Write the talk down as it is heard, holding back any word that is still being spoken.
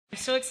I'm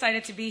so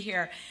excited to be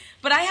here.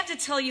 But I have to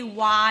tell you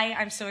why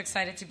I'm so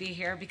excited to be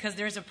here, because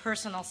there's a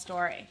personal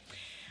story.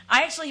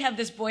 I actually have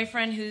this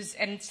boyfriend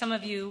and some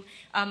of you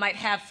might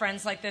have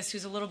friends like this,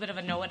 who's a little bit of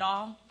a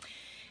know-it-all.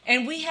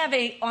 And we have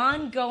an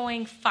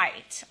ongoing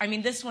fight. I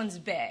mean, this one's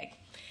big.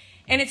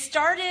 And it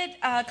started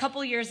a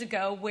couple years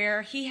ago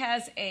where he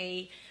has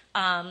a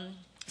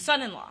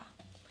son-in-law.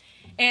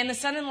 And the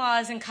son-in-law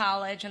is in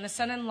college, and the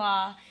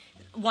son-in-law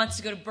wants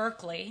to go to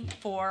Berkeley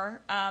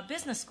for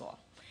business school.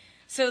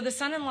 So the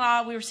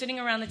son-in-law, we were sitting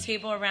around the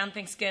table around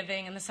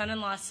Thanksgiving, and the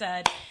son-in-law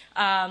said,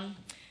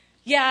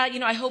 yeah,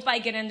 I hope I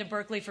get into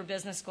Berkeley for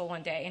business school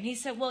one day. And he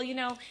said, well,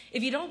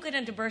 if you don't get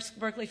into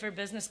Berkeley for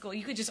business school,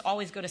 you could just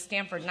always go to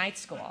Stanford night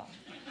school.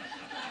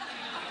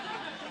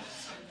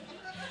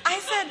 I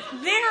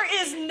said,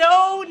 there is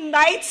no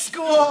night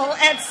school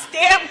at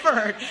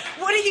Stanford.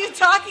 What are you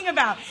talking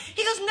about?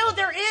 He goes, no,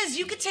 there is.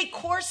 You could take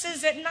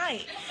courses at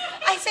night.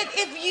 I said,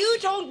 if you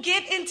don't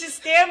get into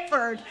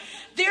Stanford,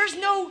 there's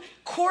no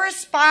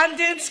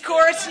correspondence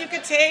course you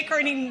could take or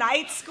any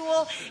night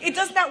school. It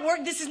does not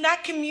work. This is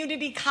not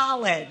community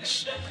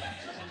college.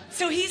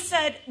 So he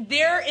said,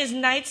 there is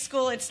night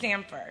school at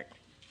Stanford.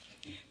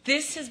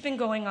 This has been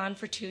going on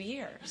for 2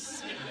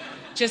 years,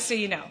 just so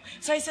you know.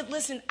 So I said,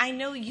 listen, I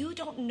know you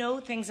don't know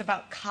things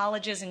about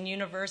colleges and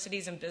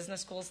universities and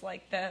business schools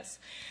like this.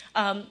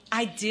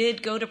 I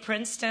did go to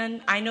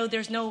Princeton. I know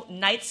there's no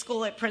night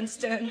school at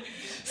Princeton.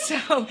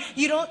 So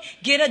you don't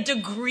get a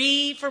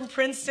degree from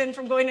Princeton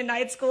from going to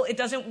night school. It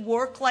doesn't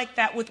work like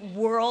that with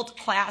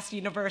world-class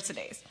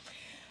universities.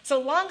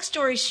 So long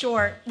story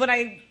short, when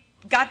I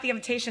got the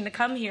invitation to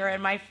come here,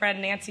 and my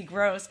friend Nancy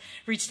Gross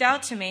reached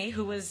out to me,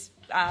 who was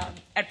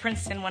at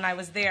Princeton when I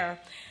was there,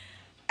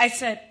 I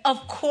said,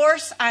 of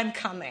course I'm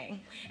coming.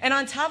 And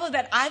on top of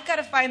that, I've got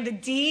to find the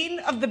dean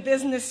of the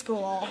business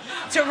school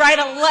to write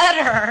a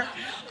letter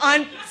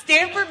on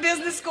Stanford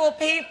Business School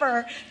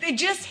paper that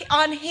just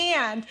on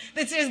hand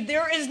that says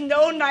there is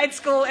no night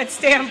school at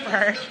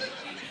Stanford.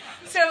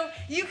 So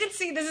you can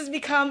see this has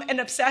become an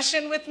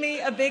obsession with me,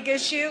 a big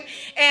issue.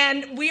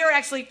 And we are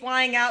actually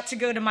flying out to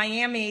go to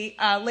Miami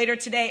later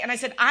today. And I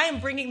said, I am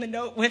bringing the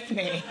note with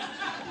me.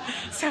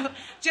 So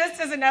just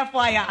as an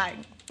FYI.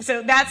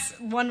 So that's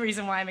one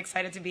reason why I'm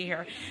excited to be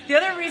here. The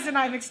other reason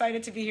I'm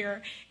excited to be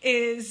here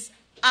is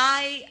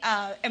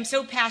I am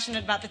so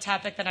passionate about the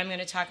topic that I'm going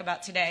to talk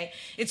about today.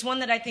 It's one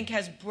that I think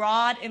has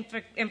broad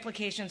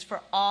implications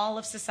for all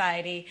of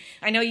society.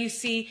 I know you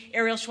see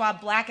Ariel Schwab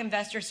Black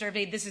Investor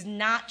Survey. This is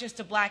not just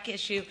a black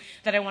issue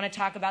that I want to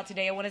talk about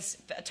today. I want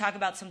to talk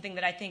about something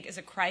that I think is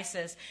a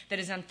crisis that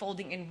is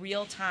unfolding in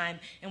real time,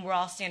 and we're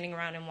all standing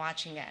around and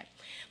watching it.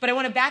 But I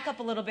want to back up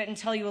a little bit and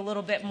tell you a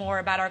little bit more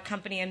about our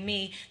company and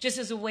me, just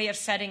as a way of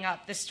setting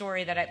up the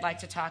story that I'd like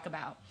to talk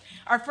about.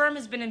 Our firm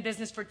has been in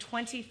business for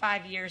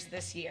 25 years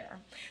this year.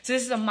 So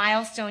this is a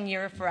milestone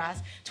year for us.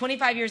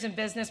 25 years in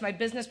business. My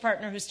business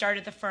partner who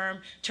started the firm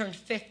turned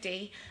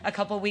 50 a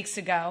couple weeks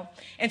ago.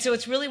 And so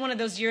it's really one of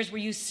those years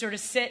where you sort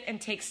of sit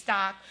and take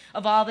stock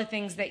of all the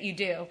things that you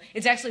do.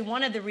 It's actually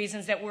one of the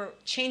reasons that we're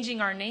changing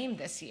our name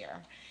this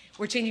year.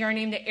 We're changing our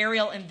name to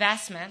Ariel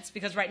Investments,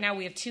 because right now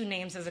we have two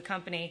names as a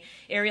company: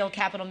 Ariel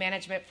Capital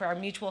Management for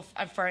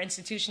our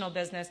institutional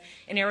business,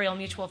 and Ariel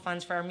Mutual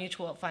Funds for our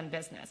mutual fund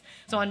business.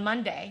 So on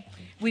Monday,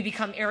 we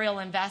become Ariel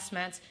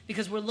Investments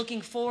because we're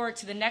looking forward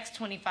to the next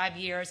 25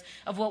 years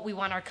of what we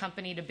want our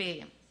company to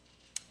be.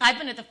 I've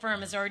been at the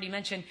firm, as already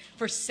mentioned,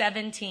 for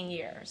 17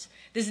 years.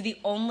 This is the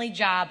only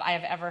job I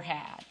have ever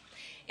had.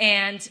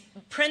 And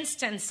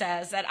Princeton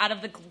says that out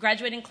of the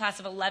graduating class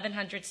of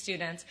 1,100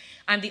 students,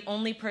 I'm the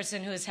only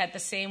person who has had the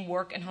same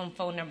work and home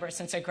phone number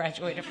since I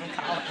graduated from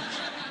college.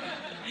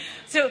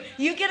 So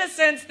you get a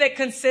sense that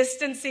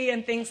consistency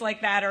and things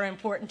like that are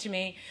important to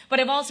me.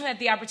 But I've also had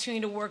the opportunity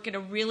to work at a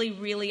really,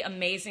 really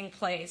amazing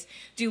place,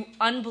 do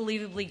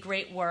unbelievably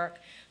great work,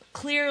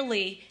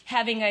 clearly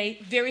having a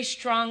very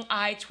strong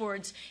eye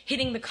towards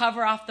hitting the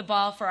cover off the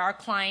ball for our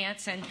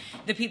clients and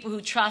the people who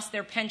trust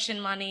their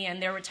pension money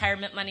and their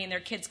retirement money and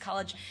their kids'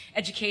 college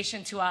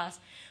education to us.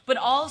 But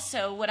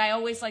also, what I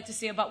always like to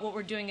say about what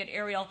we're doing at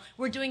Ariel,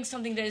 we're doing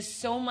something that is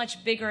so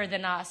much bigger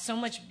than us, so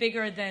much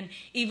bigger than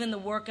even the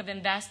work of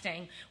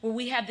investing, where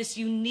we have this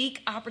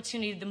unique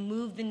opportunity to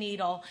move the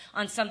needle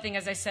on something,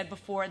 as I said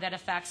before, that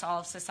affects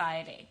all of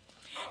society.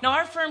 Now,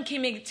 our firm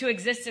came into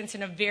existence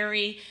in a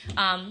very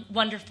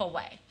wonderful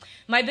way.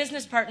 My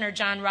business partner,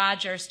 John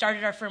Rogers,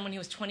 started our firm when he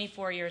was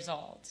 24 years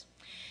old.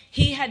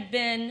 He had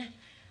been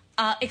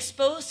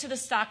exposed to the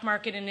stock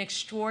market in an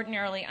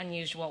extraordinarily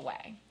unusual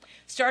way.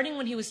 Starting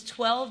when he was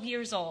 12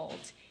 years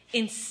old,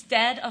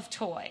 instead of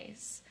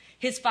toys,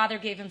 his father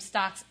gave him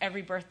stocks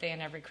every birthday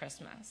and every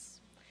Christmas.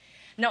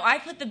 Now, I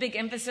put the big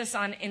emphasis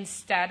on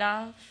instead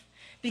of,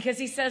 because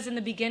he says in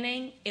the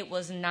beginning, it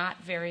was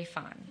not very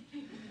fun.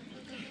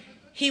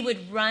 He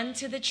would run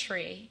to the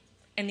tree,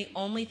 and the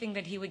only thing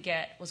that he would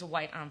get was a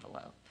white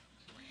envelope.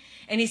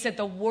 And he said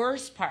the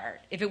worst part,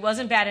 if it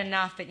wasn't bad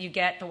enough that you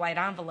get the white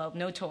envelope,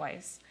 no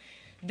toys,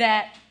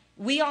 that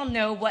We all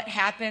know what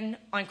happened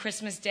on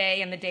Christmas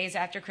Day and the days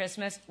after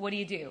Christmas. What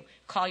do?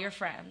 Call your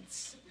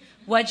friends.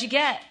 What'd you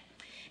get?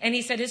 And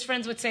he said his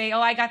friends would say,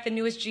 oh, I got the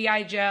newest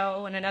G.I.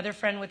 Joe. And another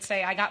friend would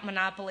say, I got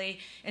Monopoly.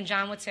 And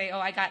John would say, oh,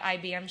 I got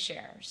IBM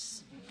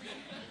shares.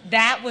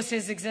 That was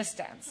his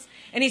existence.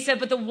 And he said,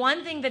 but the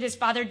one thing that his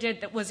father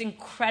did that was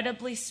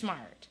incredibly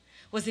smart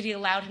was that he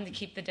allowed him to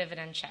keep the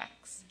dividend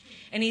checks.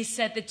 And he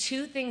said the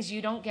two things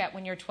you don't get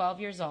when you're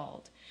 12 years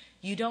old,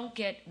 you don't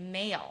get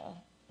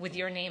mail with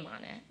your name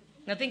on it.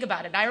 Now think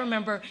about it. I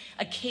remember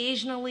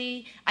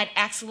occasionally I'd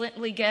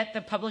accidentally get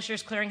the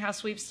Publishers Clearinghouse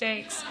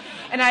sweepstakes,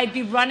 and I'd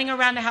be running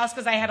around the house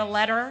because I had a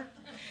letter.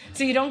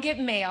 So you don't get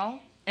mail,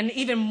 and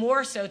even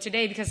more so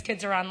today because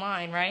kids are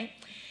online, right?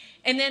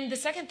 And then the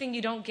second thing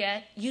you don't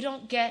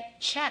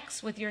get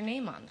checks with your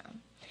name on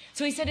them.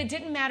 So he said it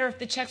didn't matter if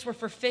the checks were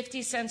for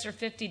 50 cents or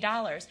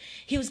 $50.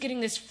 He was getting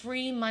this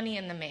free money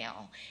in the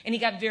mail, and he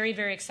got very,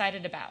 very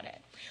excited about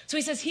it. So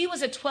he says he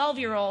was a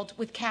 12-year-old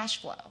with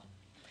cash flow.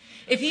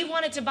 If he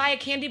wanted to buy a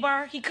candy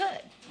bar, he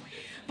could.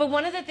 But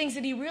one of the things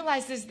that he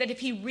realized is that if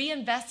he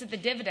reinvested the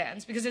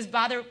dividends, because his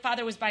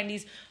father was buying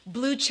these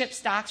blue chip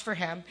stocks for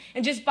him,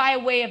 and just by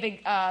way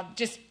of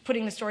just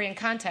putting the story in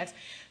context,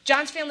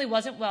 John's family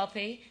wasn't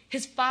wealthy.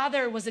 His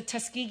father was a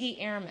Tuskegee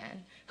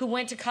Airman who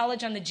went to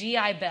college on the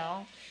GI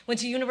Bill, went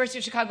to University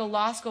of Chicago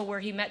Law School where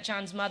he met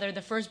John's mother,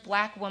 the first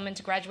black woman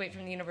to graduate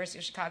from the University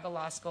of Chicago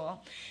Law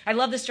School. I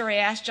love the story.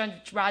 I asked John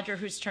Roger,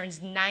 who turns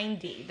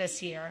 90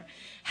 this year,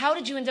 how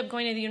did you end up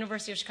going to the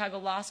University of Chicago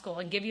Law School,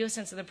 and give you a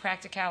sense of the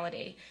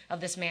practicality of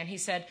this man? He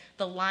said,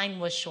 the line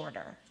was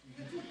shorter.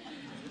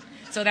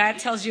 So that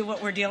tells you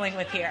what we're dealing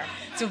with here.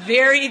 So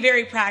very,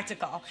 very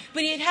practical.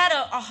 But he had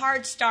a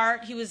hard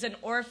start. He was an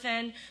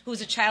orphan who was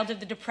a child of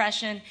the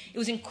Depression. It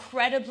was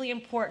incredibly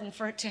important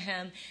to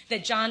him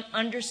that John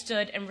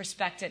understood and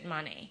respected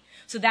money.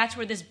 So that's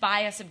where this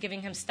bias of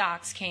giving him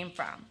stocks came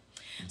from.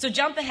 So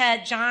jump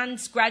ahead.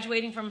 John's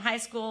graduating from high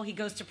school. He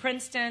goes to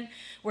Princeton,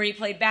 where he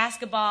played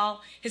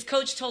basketball. His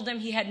coach told him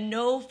he had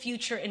no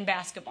future in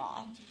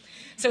basketball.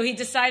 So he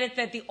decided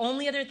that the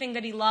only other thing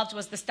that he loved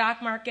was the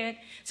stock market.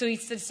 So he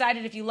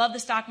decided if you love the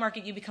stock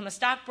market, you become a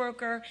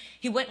stockbroker.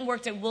 He went and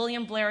worked at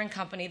William Blair &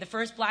 Company, the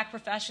first black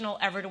professional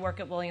ever to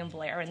work at William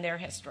Blair in their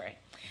history.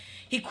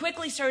 He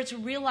quickly started to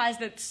realize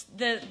that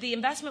the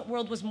investment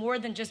world was more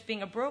than just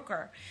being a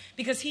broker,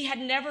 because he had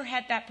never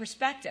had that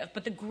perspective.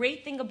 But the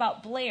great thing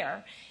about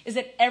Blair is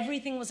that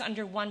everything was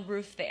under one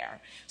roof there.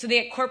 So they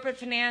had corporate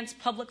finance,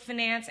 public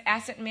finance,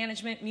 asset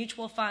management,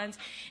 mutual funds,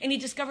 and he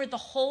discovered the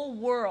whole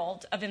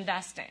world of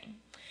investing.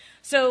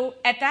 So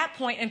at that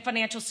point, in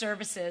financial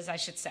services, I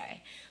should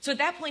say. So at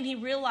that point, he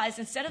realized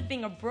instead of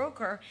being a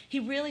broker, he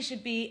really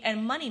should be a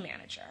money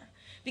manager,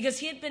 because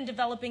he had been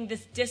developing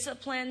this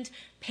disciplined,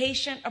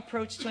 patient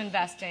approach to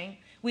investing.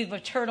 We have a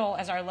turtle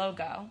as our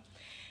logo,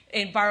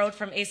 and borrowed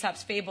from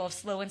Aesop's fable of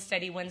slow and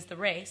steady wins the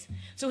race.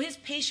 So his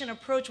patient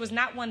approach was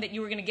not one that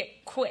you were going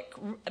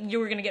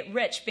to get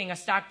rich being a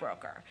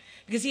stockbroker,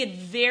 because he had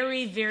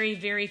very, very,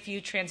 very few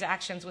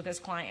transactions with his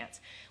clients.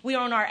 We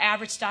own our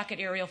average stock at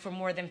Ariel for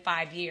more than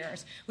 5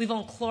 years. We've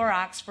owned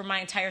Clorox for my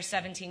entire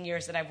 17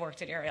 years that I've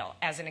worked at Ariel,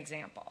 as an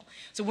example.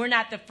 So we're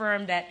not the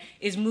firm that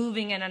is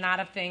moving in and out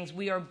of things.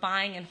 We are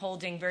buying and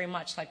holding very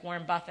much like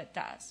Warren Buffett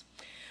does.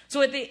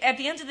 So at the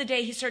end of the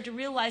day, he started to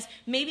realize,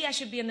 maybe I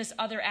should be in this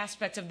other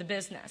aspect of the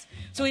business.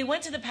 So he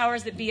went to the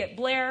powers that be at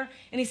Blair,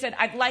 and he said,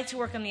 I'd like to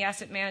work on the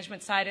asset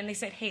management side. And they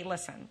said, hey,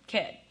 listen,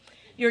 kid,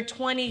 you're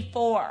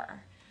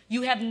 24.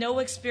 You have no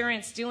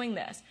experience doing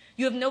this.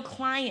 You have no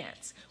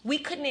clients. We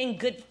couldn't, in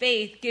good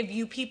faith, give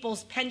you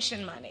people's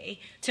pension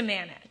money to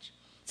manage.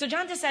 So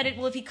John decided,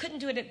 well, if he couldn't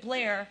do it at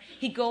Blair,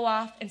 he'd go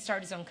off and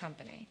start his own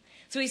company.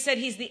 So he said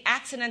he's the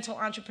accidental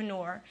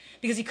entrepreneur,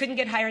 because he couldn't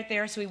get hired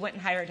there, so he went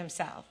and hired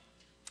himself.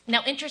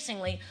 Now,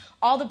 interestingly,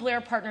 all the Blair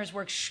partners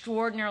were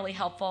extraordinarily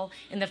helpful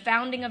in the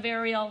founding of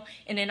Ariel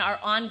and in our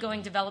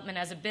ongoing development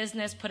as a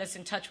business, put us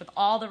in touch with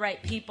all the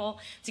right people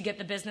to get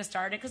the business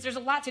started, because there's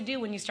a lot to do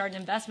when you start an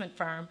investment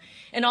firm.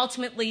 And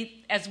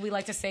ultimately, as we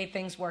like to say,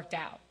 things worked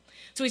out.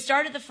 So we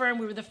started the firm.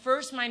 We were the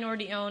first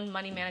minority-owned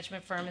money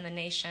management firm in the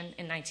nation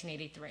in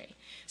 1983.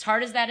 As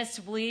hard as that is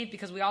to believe,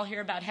 because we all hear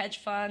about hedge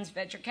funds,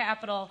 venture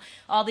capital,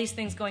 all these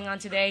things going on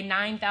today,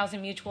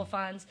 9,000 mutual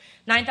funds.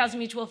 9,000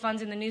 mutual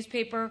funds in the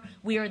newspaper.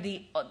 We are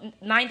the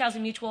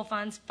 9,000 mutual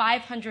funds,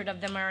 500 of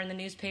them are in the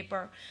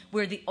newspaper.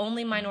 We're the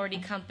only minority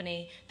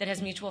company that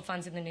has mutual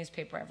funds in the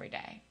newspaper every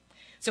day.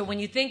 So when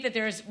you think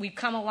that we've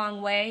come a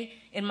long way,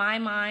 in my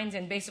mind,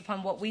 and based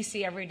upon what we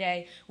see every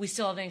day, we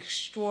still have an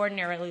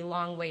extraordinarily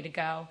long way to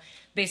go,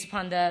 based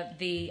upon the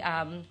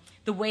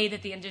way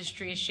that the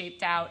industry is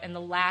shaped out and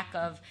the lack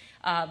of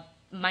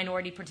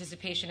minority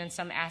participation in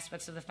some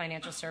aspects of the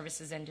financial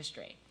services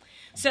industry.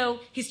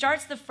 So he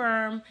starts the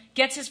firm,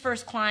 gets his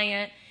first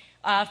client.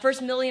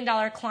 First $1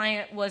 million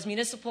client was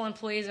Municipal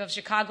Employees of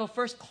Chicago.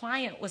 First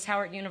client was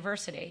Howard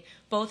University.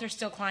 Both are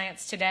still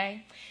clients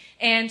today.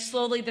 And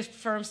slowly the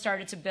firm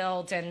started to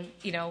build, and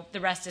the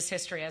rest is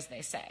history, as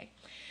they say.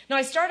 Now,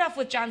 I start off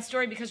with John's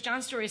story because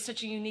John's story is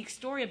such a unique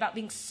story about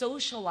being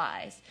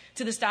socialized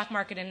to the stock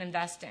market and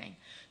investing.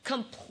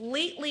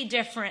 Completely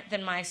different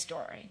than my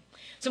story.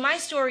 So my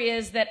story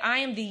is that I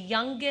am the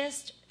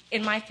youngest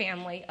in my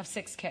family of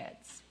 6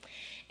 kids.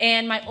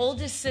 And my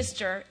oldest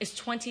sister is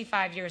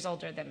 25 years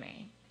older than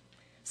me.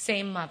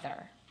 Same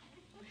mother.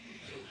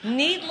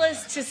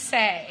 Needless to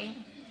say,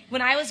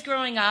 when I was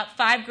growing up,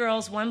 5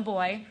 girls, 1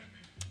 boy,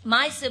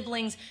 my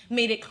siblings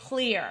made it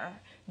clear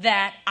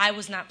that I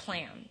was not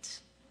planned.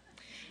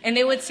 And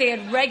they would say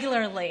it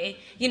regularly,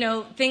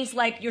 things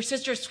like, your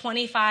sister's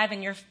 25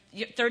 and you're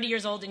 30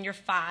 years old and you're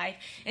 5.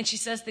 And she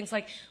says things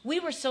like, we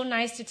were so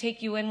nice to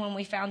take you in when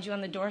we found you on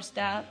the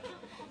doorstep.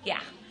 Yeah.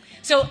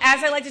 So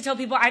as I like to tell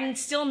people, I'm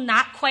still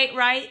not quite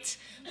right,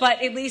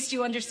 but at least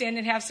you understand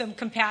and have some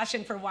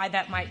compassion for why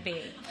that might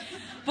be.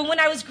 But when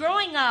I was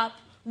growing up,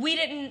 we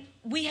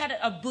had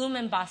a boom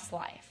and bust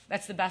life.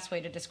 That's the best way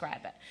to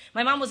describe it.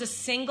 My mom was a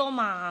single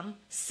mom,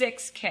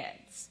 6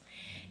 kids.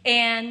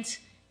 And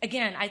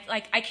again,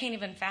 I can't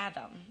even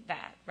fathom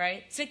that,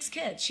 right? 6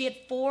 kids. She had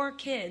 4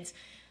 kids.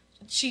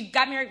 She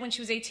got married when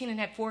she was 18 and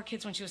had 4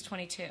 kids when she was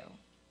 22.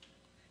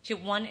 She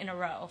had 1 in a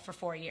row for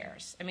 4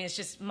 years. I mean, it's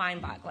just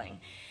mind-boggling.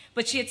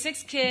 But she had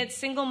 6 kids,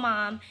 single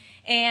mom,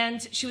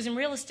 and she was in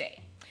real estate.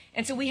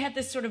 And so we had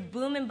this sort of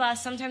boom and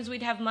bust. Sometimes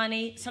we'd have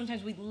money.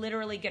 Sometimes we'd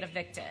literally get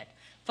evicted.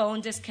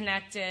 Phone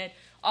disconnected,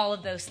 all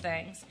of those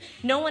things.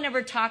 No one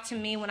ever talked to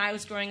me when I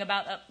was growing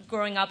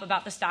up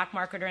about the stock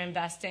market or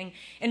investing.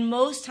 And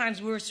most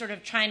times we were sort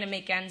of trying to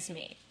make ends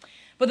meet.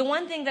 But the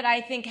one thing that I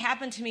think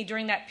happened to me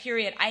during that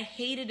period, I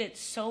hated it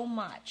so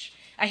much.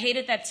 I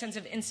hated that sense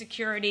of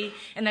insecurity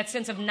and that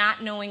sense of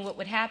not knowing what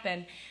would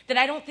happen, that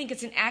I don't think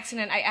it's an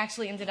accident I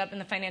actually ended up in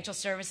the financial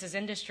services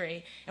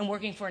industry and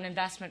working for an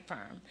investment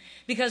firm.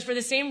 Because for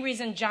the same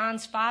reason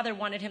John's father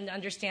wanted him to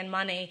understand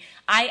money,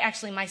 I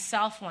actually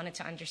myself wanted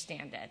to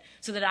understand it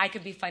so that I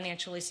could be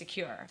financially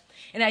secure.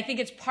 And I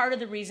think it's part of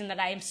the reason that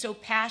I am so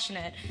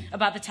passionate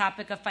about the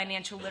topic of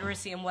financial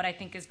literacy and what I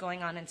think is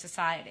going on in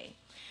society.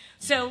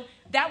 So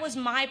that was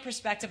my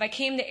perspective. I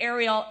came to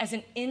Ariel as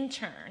an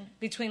intern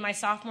between my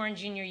sophomore and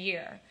junior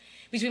year.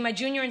 Between my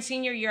junior and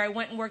senior year, I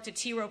went and worked at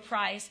T. Rowe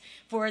Price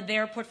for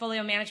their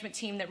portfolio management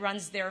team that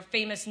runs their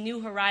famous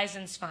New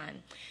Horizons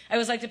Fund. I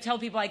always like to tell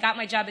people I got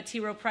my job at T.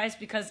 Rowe Price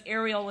because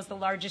Ariel was the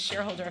largest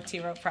shareholder of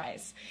T. Rowe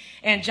Price.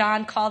 And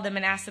John called them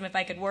and asked them if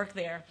I could work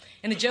there.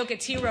 And the joke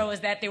at T. Rowe is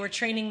that they were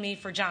training me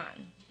for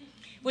John,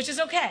 which is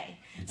okay.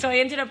 So I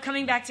ended up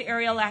coming back to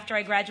Ariel after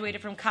I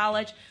graduated from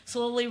college,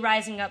 slowly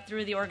rising up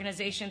through the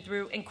organization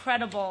through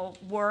incredible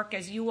work,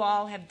 as you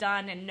all have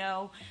done and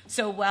know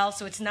so well,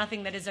 so it's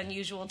nothing that is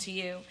unusual to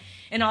you.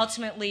 And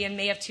ultimately, in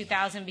May of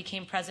 2000,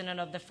 became president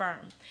of the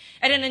firm.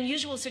 At an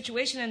unusual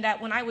situation in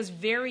that when I was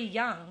very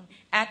young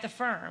at the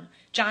firm,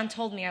 John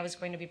told me I was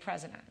going to be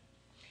president.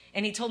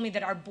 And he told me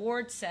that our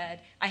board said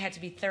I had to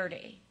be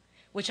 30,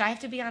 which I have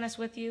to be honest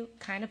with you,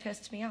 kind of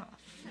pissed me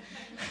off.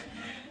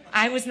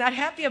 I was not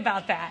happy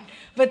about that.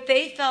 But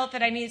they felt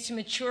that I needed to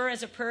mature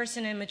as a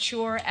person and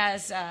mature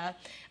as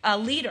a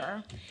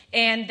leader,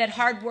 and that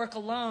hard work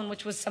alone,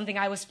 which was something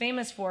I was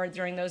famous for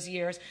during those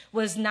years,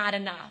 was not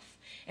enough.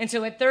 And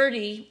so at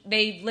 30,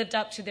 they lived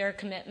up to their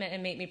commitment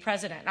and made me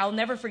president. I'll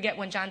never forget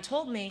when John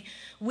told me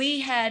we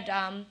had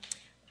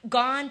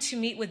gone to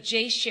meet with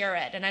Jay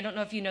Sherritt, and I don't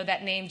know if you know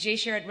that name. Jay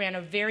Sherritt ran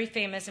a very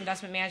famous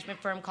investment management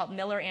firm called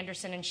Miller,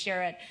 Anderson, and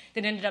Sherritt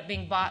that ended up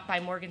being bought by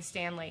Morgan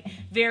Stanley.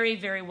 Very,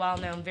 very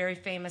well-known, very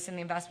famous in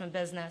the investment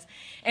business.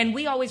 And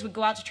we always would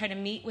go out to try to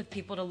meet with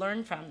people to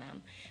learn from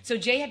them. So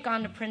Jay had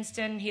gone to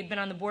Princeton. He had been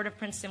on the board of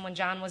Princeton when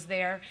John was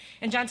there.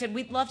 And John said,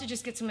 we'd love to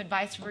just get some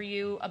advice for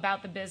you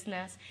about the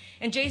business.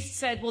 And Jay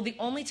said, well, the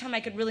only time I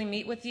could really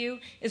meet with you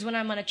is when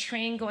I'm on a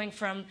train going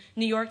from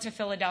New York to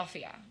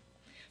Philadelphia.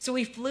 So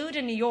we flew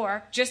to New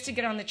York just to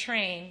get on the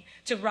train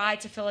to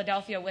ride to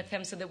Philadelphia with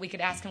him so that we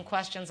could ask him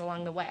questions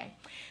along the way.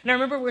 And I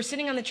remember we were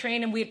sitting on the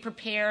train and we had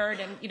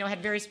prepared and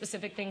had very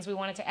specific things we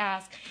wanted to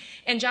ask.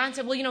 And John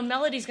said, well,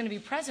 Melody's going to be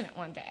president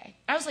one day.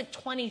 I was like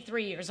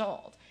 23 years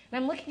old.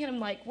 And I'm looking at him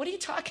like, what are you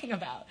talking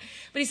about?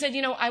 But he said,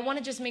 I want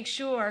to just make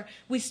sure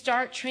we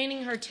start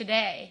training her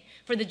today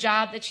for the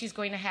job that she's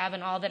going to have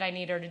and all that I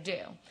need her to do.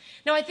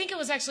 Now, I think it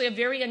was actually a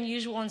very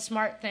unusual and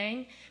smart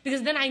thing,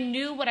 because then I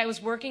knew what I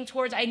was working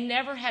towards. I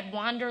never had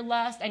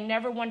wanderlust. I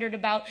never wondered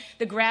about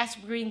the grass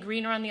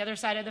greener on the other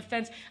side of the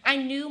fence. I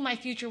knew my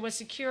future was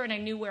secure, and I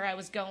knew where I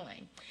was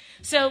going.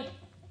 So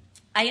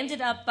I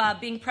ended up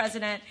being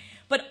president.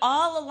 But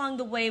all along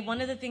the way,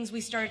 one of the things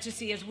we started to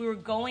see as we were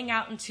going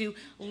out into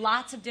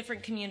lots of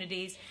different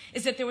communities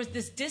is that there was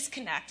this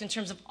disconnect in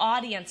terms of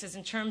audiences,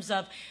 in terms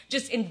of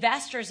just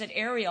investors at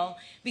Ariel,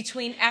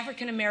 between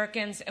African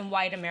Americans and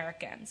white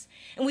Americans.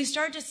 And we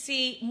started to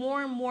see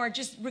more and more,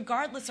 just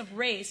regardless of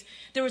race,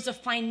 there was a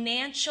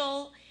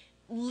financial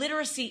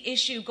literacy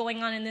issue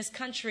going on in this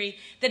country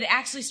that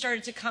actually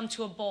started to come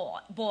to a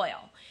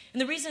boil. And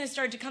the reason it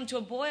started to come to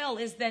a boil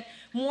is that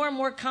more and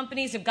more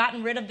companies have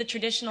gotten rid of the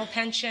traditional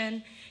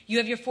pension. You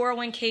have your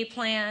 401k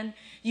plan.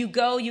 You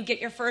go, you get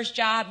your first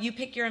job. You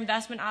pick your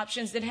investment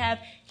options that have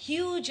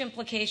huge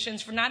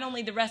implications for not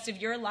only the rest of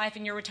your life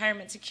and your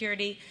retirement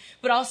security,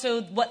 but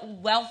also what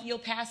wealth you'll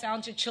pass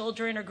on to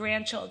children or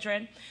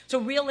grandchildren. So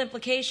real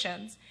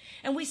implications.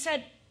 And we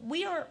said,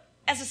 we are,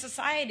 as a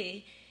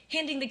society,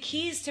 handing the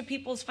keys to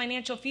people's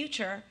financial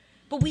future,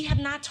 but we have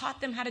not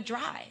taught them how to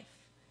drive.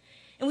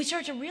 And we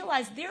started to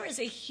realize there is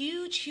a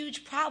huge,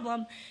 huge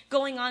problem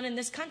going on in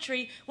this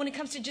country when it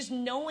comes to just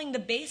knowing the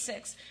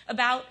basics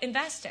about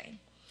investing.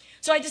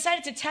 So I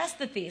decided to test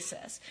the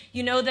thesis.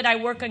 You know that I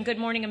work on Good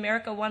Morning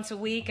America once a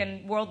week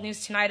and World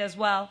News Tonight as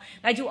well.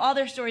 And I do all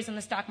their stories on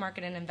the stock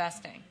market and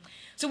investing.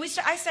 So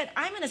I said,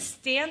 I'm going to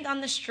stand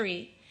on the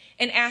street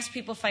and ask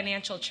people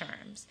financial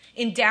terms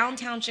in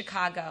downtown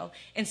Chicago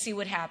and see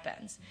what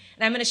happens.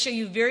 And I'm going to show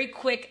you a very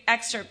quick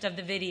excerpt of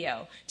the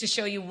video to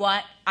show you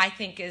what I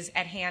think is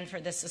at hand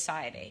for this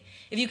society.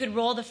 If you could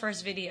roll the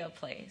first video,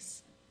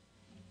 please.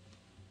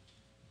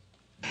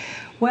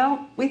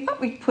 Well, we thought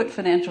we'd put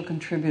financial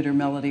contributor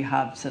Mellody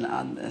Hobson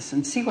on this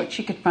and see what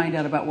she could find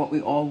out about what we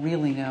all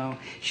really know.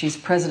 She's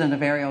president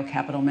of Ariel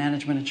Capital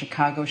Management in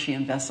Chicago. She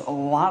invests a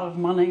lot of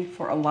money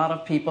for a lot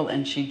of people,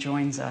 and she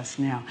joins us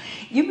now.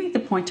 You made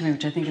the point to me,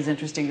 which I think is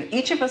interesting, that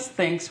each of us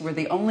thinks we're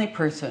the only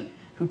person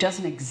who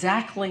doesn't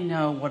exactly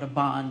know what a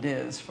bond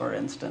is, for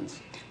instance.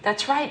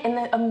 That's right. And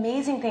the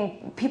amazing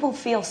thing, people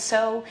feel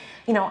so,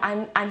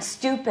 I'm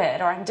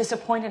stupid or I'm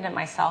disappointed in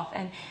myself.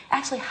 And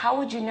actually, how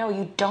would you know?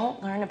 You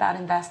don't learn about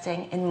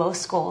investing in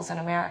most schools in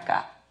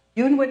America.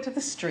 You went to the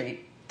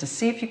street to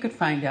see if you could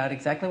find out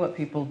exactly what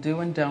people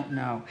do and don't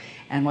know.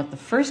 And what the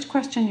first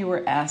question you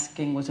were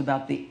asking was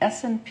about the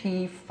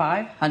S&P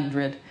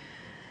 500.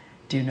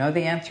 Do you know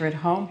the answer at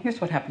home?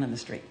 Here's what happened in the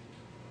street.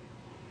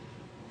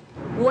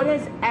 What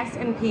does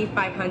S&P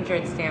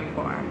 500 stand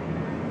for?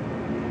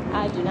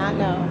 I do not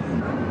know.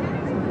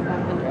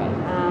 500.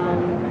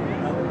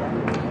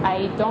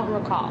 I don't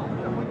recall.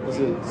 Is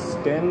it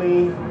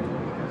Stanley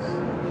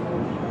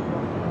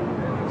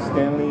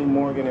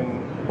Morgan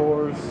and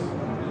Poor's?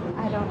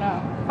 I don't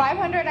know.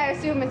 500, I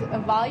assume, is a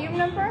volume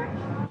number?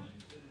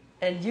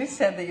 And you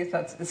said that you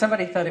thought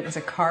somebody thought it was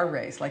a car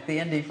race, like the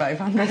Indy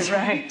 500. That's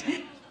right.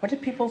 What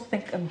did people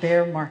think a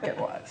bear market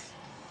was?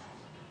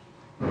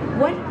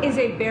 What is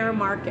a bear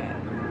market?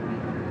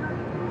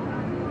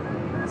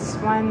 It's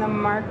when the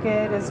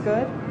market is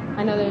good.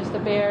 I know there's the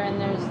bear and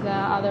there's the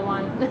other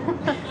one,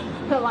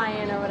 the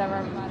lion or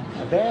whatever.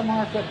 A bear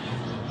market,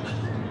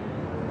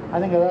 I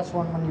think that's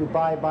one when you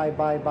buy.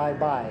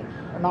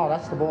 No,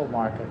 that's the bull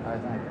market, I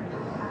think.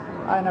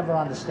 I never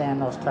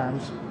understand those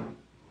terms.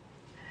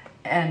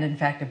 And in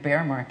fact, a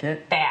bear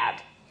market.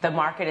 Bad. The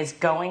market is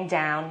going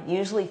down,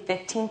 usually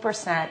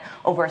 15%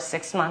 over a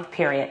 6-month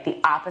period. The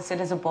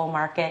opposite is a bull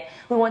market.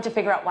 We want to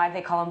figure out why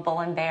they call them bull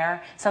and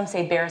bear. Some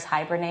say bears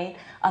hibernate.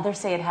 Others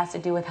say it has to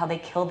do with how they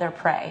kill their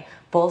prey.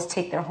 Bulls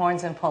take their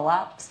horns and pull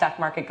up, stock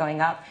market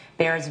going up.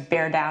 Bears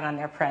bear down on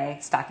their prey,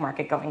 stock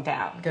market going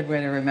down. Good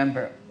way to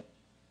remember.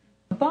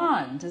 A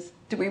bond,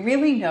 do we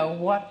really know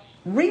what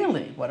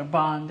a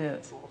bond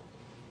is?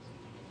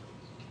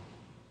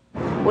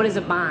 What is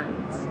a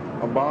bond?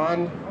 A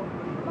bond?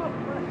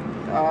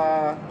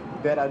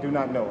 That I do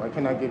not know. I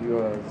cannot give you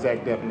an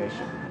exact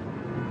definition.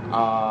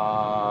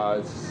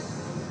 How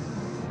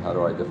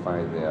do I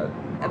define that?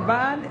 A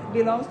bond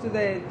belongs to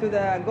the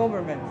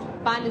government.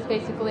 Bond is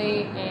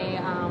basically a,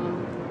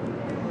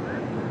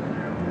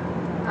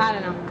 I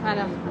don't know.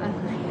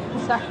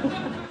 Sorry.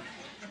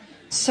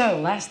 So,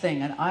 last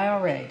thing, an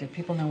IRA. Did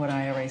people know what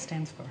IRA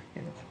stands for?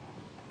 Here it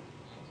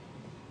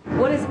is.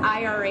 What does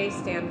IRA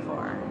stand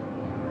for?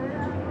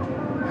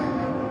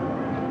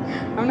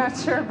 I'm not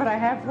sure, but I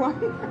have one.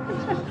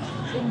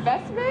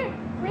 Investment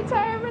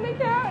retirement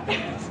account.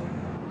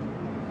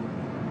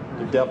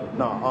 The devil?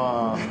 No.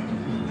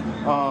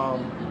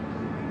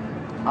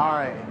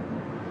 RA.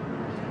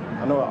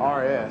 I know an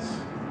RS.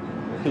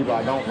 People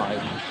I don't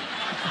like.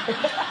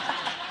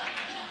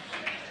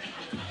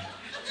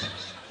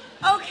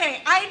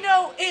 Okay, I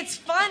know it's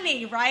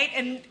funny, right?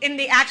 And in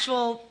the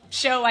actual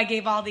show, I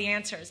gave all the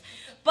answers.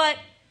 But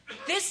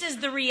this is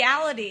the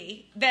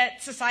reality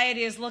that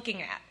society is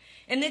looking at.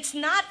 And it's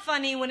not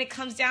funny when it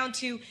comes down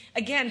to,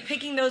 again,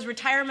 picking those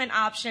retirement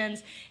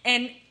options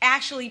and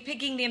actually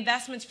picking the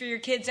investments for your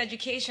kids'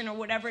 education or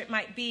whatever it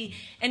might be,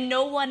 and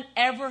no one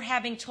ever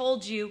having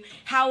told you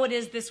how it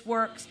is this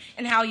works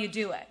and how you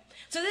do it.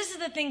 So this is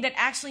the thing that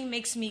actually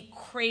makes me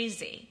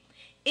crazy.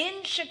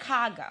 In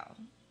Chicago,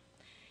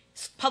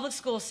 public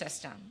school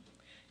system,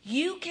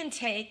 you can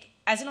take,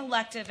 as an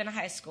elective in a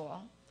high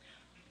school,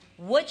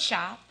 wood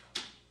shop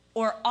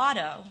or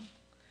auto,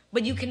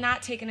 but you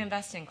cannot take an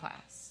investing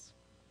class.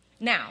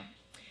 Now,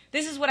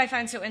 this is what I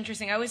find so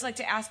interesting. I always like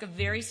to ask a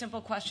very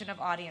simple question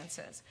of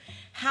audiences.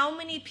 How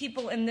many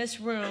people in this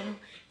room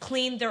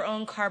cleaned their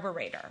own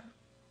carburetor?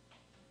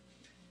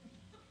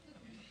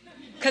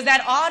 Because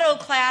that auto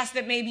class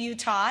that maybe you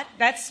taught,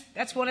 that's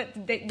one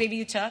that maybe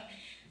you took.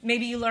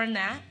 Maybe you learned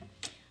that.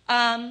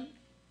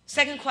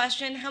 Second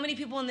question, how many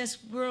people in this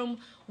room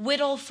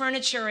whittle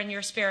furniture in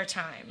your spare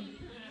time?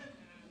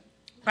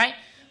 right?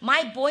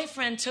 My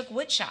boyfriend took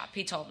wood shop,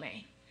 he told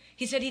me.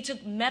 He said he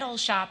took metal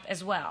shop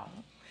as well.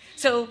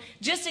 So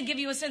just to give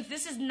you a sense,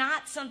 this is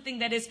not something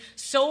that is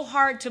so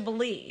hard to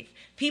believe.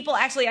 People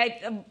actually,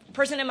 a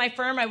person in my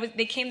firm,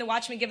 they came to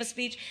watch me give a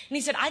speech, and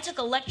he said, I took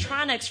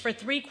electronics for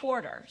 3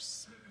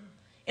 quarters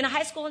in a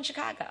high school in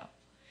Chicago.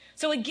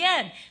 So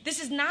again, this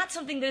is not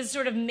something that is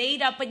sort of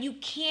made up, but you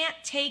can't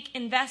take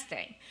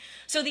investing.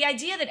 So the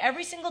idea that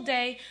every single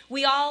day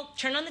we all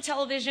turn on the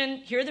television,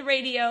 hear the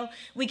radio,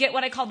 we get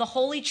what I call the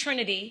Holy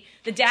Trinity,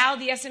 the Dow,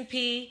 the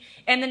S&P,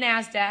 and the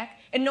NASDAQ,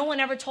 and no one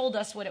ever told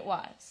us what it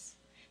was.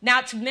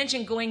 Not to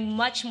mention going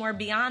much more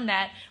beyond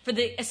that for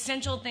the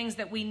essential things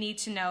that we need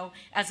to know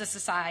as a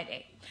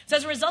society. So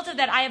as a result of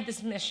that, I have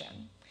this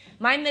mission.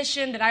 My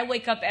mission that I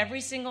wake up every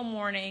single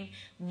morning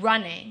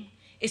running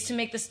is to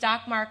make the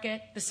stock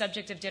market the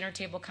subject of dinner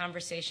table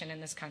conversation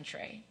in this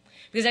country.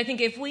 Because I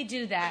think if we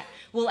do that,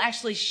 we'll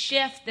actually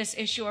shift this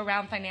issue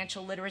around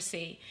financial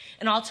literacy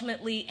and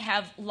ultimately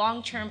have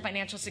long-term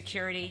financial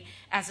security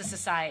as a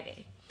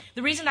society.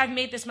 The reason I've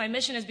made this my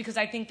mission is because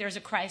I think there's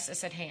a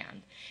crisis at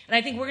hand. And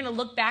I think we're going to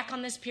look back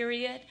on this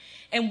period,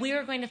 and we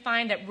are going to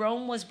find that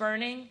Rome was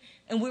burning,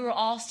 and we were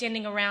all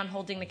standing around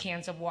holding the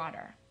cans of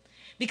water.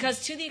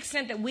 Because to the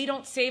extent that we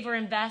don't save or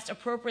invest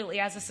appropriately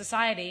as a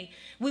society,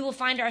 we will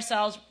find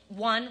ourselves,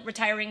 one,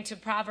 retiring to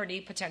poverty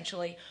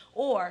potentially,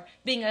 or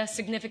being a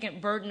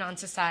significant burden on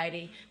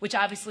society, which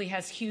obviously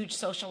has huge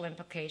social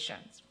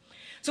implications.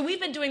 So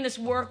we've been doing this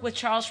work with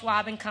Charles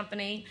Schwab and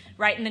Company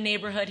right in the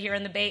neighborhood here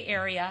in the Bay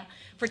Area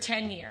for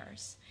 10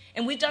 years.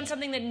 And we've done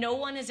something that no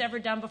one has ever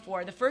done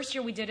before. The first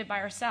year we did it by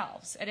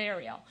ourselves at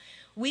Ariel.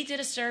 We did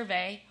a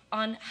survey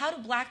on how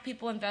do black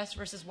people invest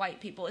versus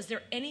white people. Is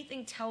there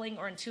anything telling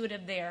or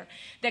intuitive there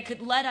that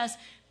could let us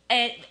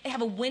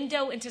have a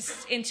window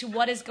into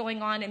what is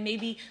going on and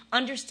maybe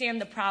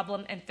understand the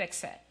problem and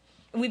fix it?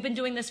 And we've been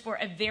doing this for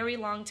a very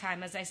long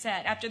time, as I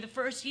said. After the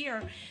first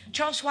year,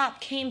 Charles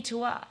Schwab came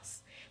to us.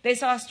 They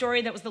saw a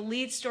story that was the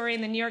lead story in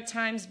the New York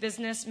Times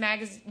business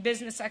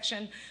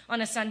section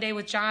on a Sunday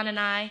with John and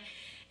I.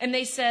 And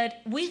they said,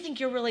 we think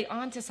you're really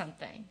onto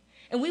something.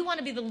 And we want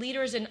to be the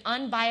leaders in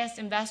unbiased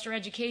investor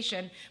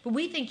education, but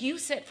we think you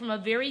sit from a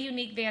very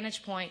unique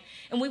vantage point,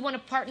 and we want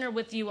to partner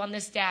with you on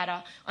this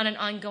data on an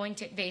ongoing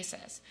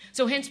basis.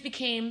 So hence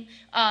became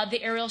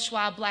the Ariel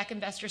Schwab Black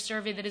Investor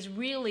Survey that has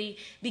really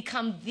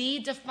become the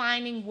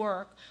defining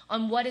work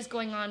on what is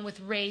going on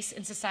with race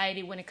in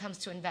society when it comes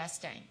to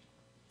investing.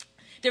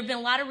 There have been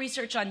a lot of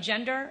research on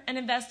gender and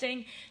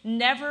investing.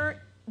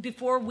 Never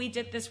before we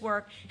did this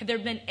work have there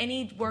been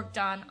any work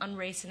done on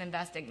race and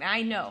investing. Now,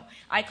 I know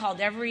I called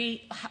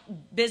every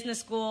business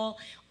school,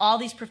 all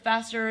these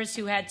professors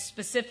who had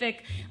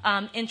specific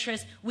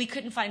interests. We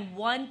couldn't find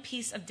one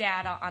piece of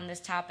data on this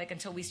topic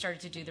until we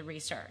started to do the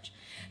research.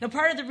 Now,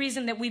 part of the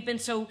reason that we've been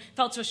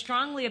felt so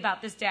strongly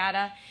about this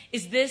data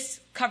is this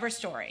cover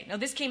story. Now,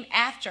 this came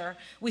after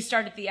we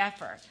started the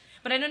effort.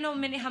 But I don't know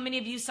how many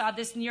of you saw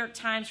this New York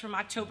Times from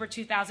October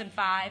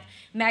 2005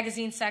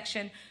 magazine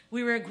section.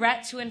 We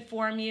regret to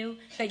inform you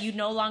that you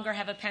no longer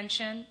have a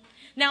pension.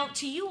 Now,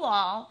 to you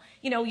all,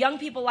 young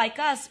people like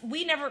us,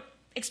 we never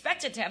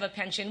expected to have a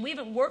pension. We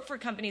haven't worked for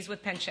companies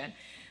with pension.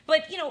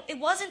 But, it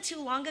wasn't too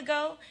long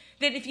ago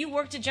that if you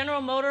worked at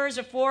General Motors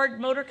or Ford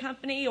Motor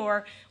Company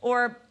or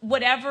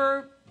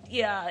whatever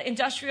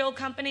industrial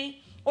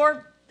company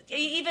or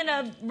even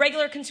a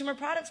regular consumer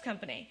products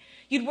company,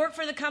 you'd work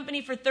for the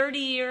company for 30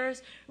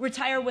 years,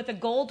 retire with a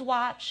gold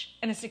watch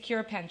and a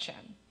secure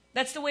pension.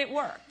 That's the way it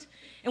worked.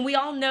 And we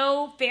all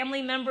know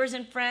family members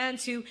and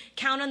friends who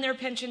count on their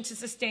pension to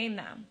sustain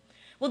them.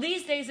 Well,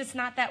 these days, it's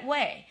not that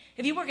way.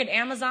 If you work at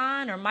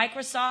Amazon or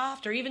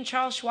Microsoft or even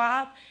Charles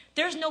Schwab,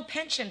 there's no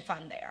pension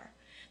fund there.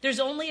 There's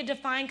only a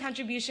defined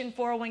contribution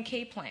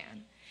 401k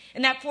plan.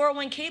 And that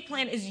 401k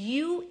plan is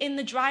you in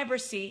the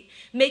driver's seat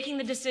making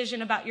the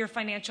decision about your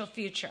financial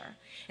future.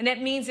 And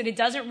that means that it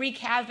doesn't wreak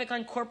havoc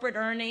on corporate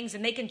earnings,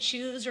 and they can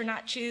choose or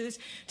not choose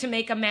to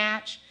make a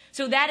match.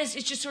 So it's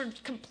just sort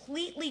of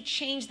completely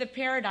changed the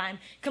paradigm,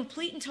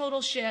 complete and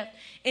total shift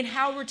in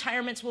how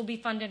retirements will be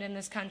funded in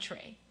this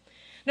country.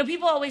 Now,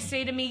 people always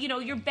say to me,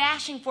 you're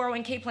bashing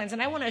 401k plans,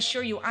 and I want to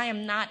assure you I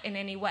am not in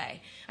any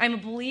way. I'm a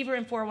believer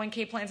in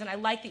 401k plans, and I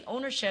like the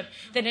ownership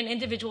that an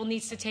individual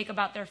needs to take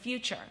about their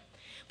future.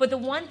 But the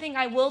one thing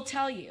I will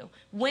tell you,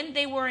 when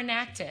they were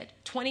enacted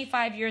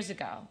 25 years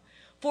ago,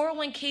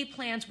 401k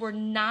plans were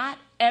not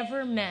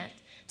ever meant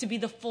to be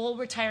the full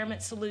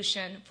retirement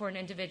solution for an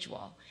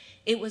individual.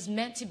 It was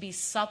meant to be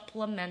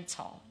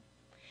supplemental.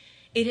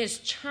 It has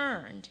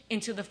turned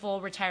into the full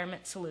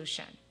retirement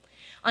solution.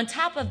 On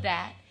top of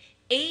that,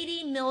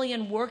 80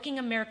 million working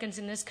Americans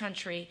in this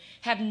country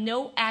have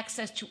no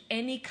access to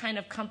any kind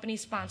of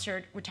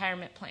company-sponsored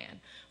retirement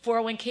plan,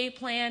 401k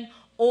plan,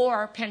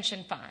 or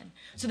pension fund.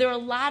 So there are a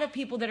lot of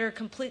people that are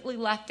completely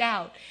left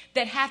out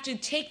that have to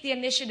take the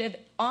initiative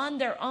on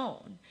their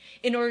own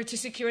in order to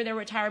secure their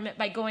retirement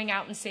by going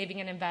out and saving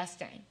and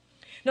investing.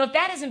 Now, if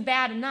that isn't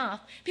bad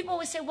enough, people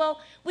always say, well,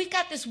 we've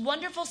got this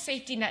wonderful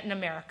safety net in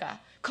America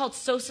called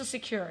Social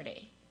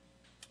Security.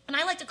 And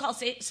I like to call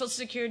Social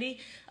Security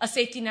a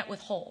safety net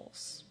with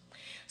holes.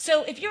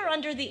 So if you're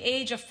under the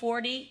age of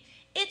 40,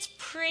 it's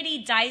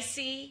pretty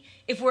dicey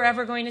if we're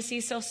ever going to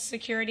see Social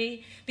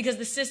Security because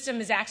the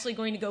system is actually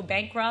going to go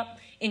bankrupt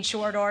in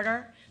short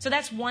order. So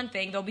that's one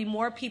thing. There'll be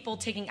more people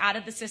taking out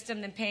of the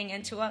system than paying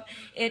into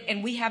it,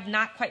 and we have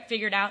not quite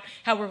figured out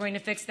how we're going to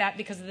fix that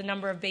because of the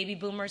number of baby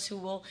boomers who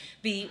will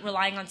be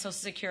relying on Social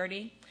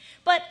Security.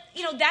 But,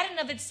 that in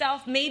of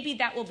itself, maybe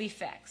that will be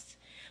fixed.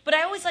 But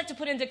I always like to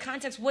put into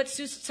context what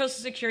Social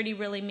Security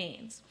really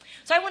means.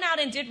 So I went out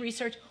and did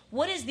research.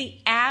 What is the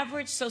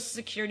average Social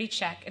Security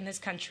check in this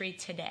country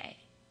today?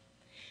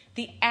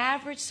 The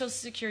average Social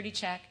Security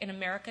check in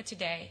America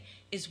today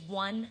is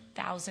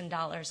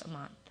 $1,000 a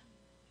month.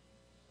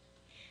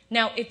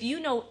 Now, if you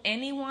know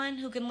anyone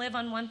who can live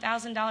on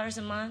 $1,000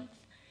 a month,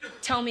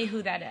 tell me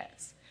who that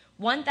is.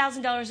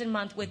 $1,000 a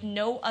month with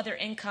no other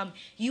income,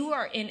 you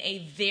are in a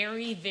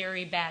very,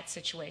 very bad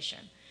situation.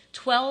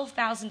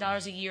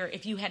 $12,000 a year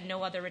if you had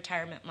no other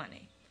retirement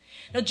money.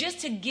 Now, just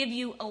to give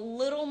you a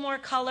little more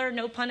color,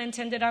 no pun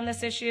intended on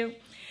this issue,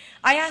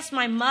 I asked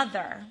my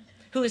mother,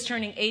 who is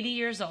turning 80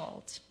 years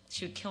old,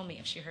 she would kill me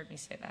if she heard me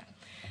say that,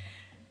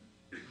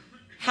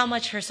 how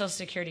much her Social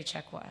Security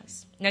check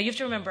was. Now, you have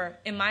to remember,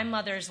 in my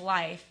mother's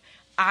life,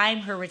 I'm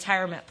her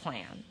retirement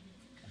plan,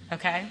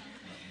 okay?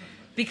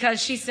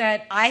 Because she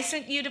said, I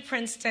sent you to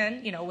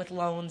Princeton, with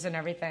loans and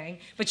everything,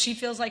 but she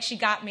feels like she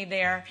got me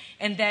there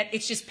and that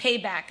it's just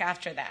payback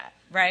after that,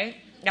 right?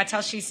 That's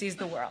how she sees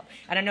the world.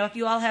 I don't know if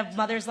you all have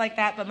mothers like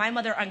that, but my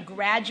mother on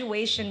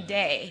graduation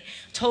day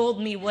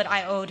told me what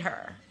I owed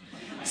her.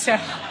 So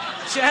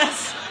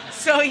just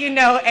so you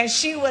know, and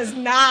she was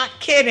not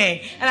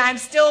kidding, and I'm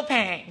still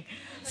paying.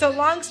 So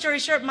long story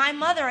short, my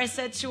mother, I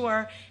said to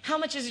her, how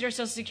much is your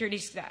Social Security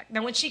check?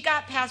 Now, when she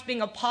got past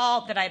being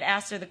appalled that I'd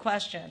asked her the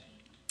question,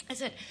 I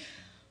said,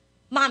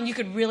 Mom, you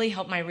could really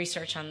help my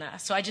research on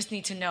this. So I just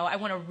need to know. I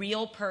want a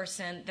real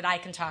person that I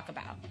can talk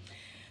about.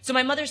 So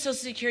my mother's Social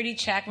Security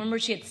check, remember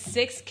she had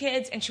 6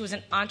 kids and she was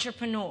an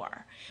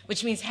entrepreneur,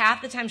 which means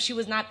half the time she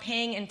was not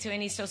paying into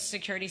any Social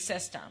Security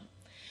system.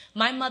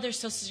 My mother's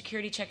Social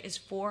Security check is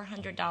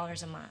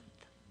 $400 a month.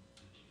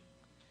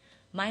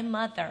 My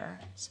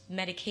mother's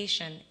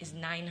medication is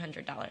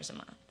 $900 a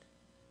month.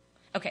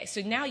 Okay,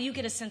 so now you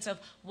get a sense of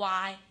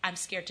why I'm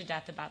scared to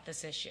death about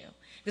this issue.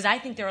 Because I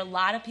think there are a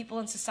lot of people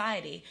in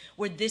society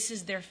where this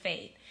is their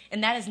fate.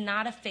 And that is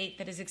not a fate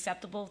that is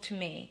acceptable to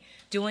me,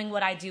 doing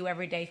what I do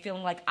every day,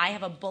 feeling like I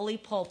have a bully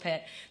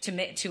pulpit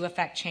to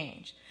affect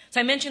change. So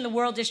I mentioned the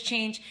world has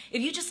changed.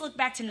 If you just look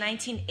back to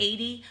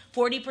 1980,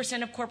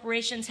 40% of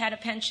corporations had a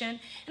pension.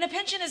 And a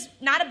pension is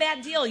not a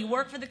bad deal. You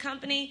work for the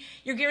company,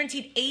 you're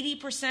guaranteed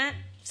 80%,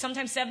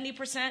 sometimes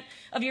 70%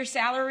 of your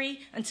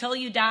salary until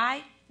you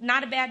die.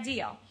 Not a bad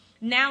deal.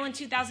 Now in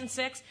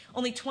 2006,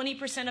 only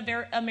 20%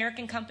 of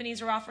American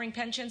companies are offering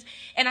pensions.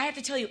 And I have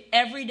to tell you,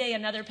 every day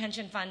another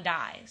pension fund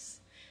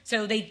dies.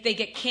 So they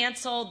get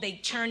canceled, they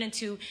turn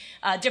into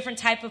a different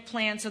type of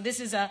plan. So this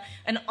is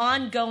an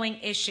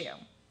ongoing issue.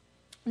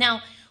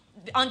 Now,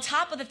 on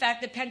top of the fact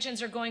that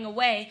pensions are going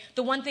away,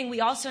 the one thing we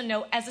also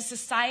know, as a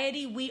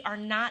society, we are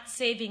not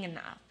saving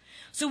enough.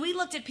 So we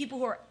looked at people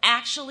who are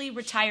actually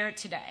retired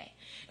today.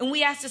 And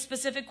we asked a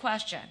specific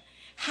question.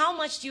 How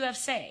much do you have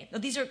saved? Now,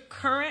 these are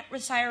current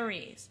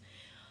retirees.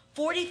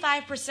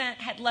 45%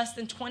 had less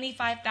than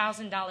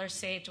 $25,000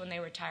 saved when they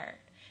retired.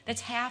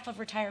 That's half of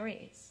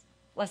retirees,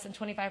 less than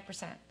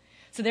 25%.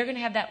 So they're going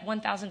to have that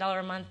 $1,000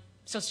 a month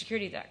Social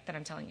Security debt that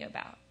I'm telling you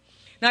about.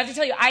 Now, I have to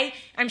tell you,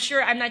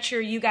 I'm not sure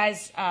you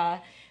guys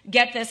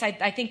get this.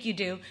 I think you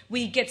do.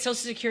 We get Social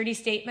Security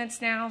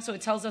statements now, so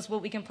it tells us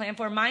what we can plan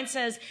for. Mine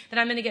says that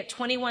I'm going to get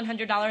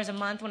 $2,100 a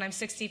month when I'm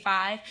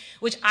 65,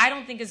 which I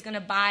don't think is going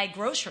to buy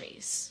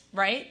groceries,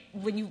 right?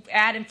 When you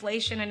add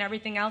inflation and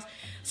everything else.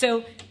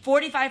 So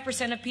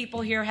 45% of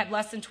people here had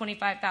less than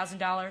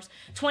 $25,000.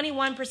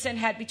 21%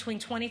 had between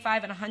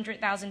 $25,000 and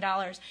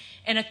 $100,000.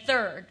 And a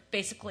third,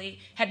 basically,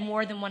 had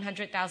more than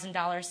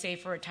 $100,000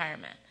 saved for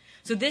retirement.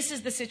 So this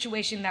is the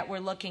situation that we're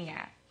looking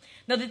at.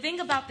 Now, the thing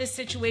about this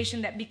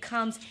situation that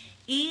becomes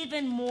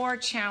even more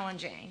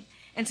challenging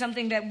and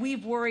something that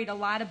we've worried a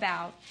lot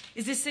about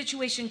is this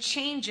situation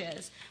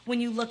changes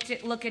when you look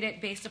at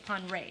it based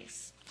upon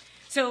race.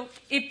 So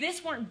if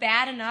this weren't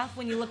bad enough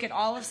when you look at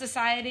all of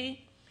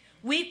society,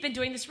 we've been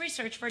doing this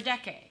research for a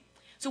decade.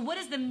 So what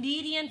is the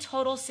median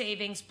total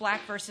savings,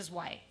 black versus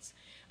whites?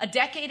 A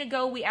decade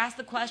ago, we asked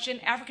the question,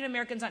 African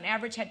Americans on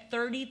average had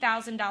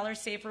 $30,000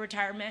 saved for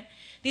retirement.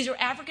 These are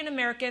African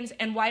Americans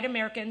and white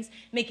Americans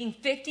making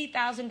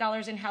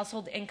 $50,000 in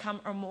household income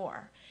or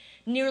more.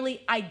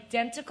 Nearly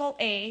identical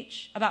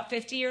age, about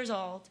 50 years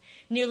old,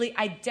 nearly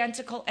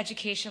identical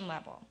education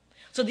level.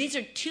 So these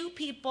are two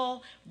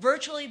people,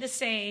 virtually the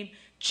same,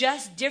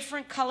 just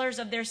different colors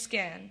of their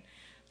skin.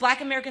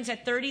 Black Americans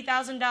had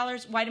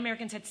 $30,000, white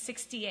Americans had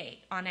 $68,000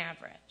 on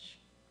average.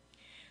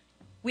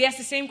 We asked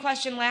the same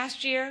question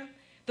last year.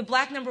 The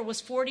black number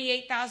was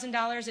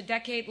 $48,000 a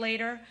decade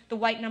later. The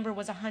white number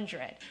was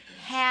 $100,000.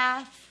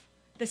 Half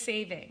the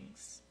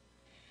savings.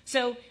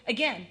 So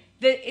again,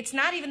 it's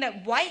not even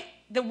that white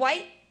the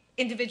white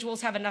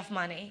individuals have enough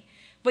money,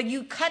 but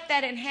you cut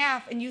that in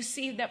half and you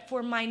see that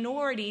for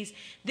minorities,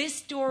 this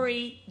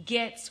story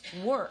gets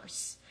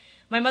worse.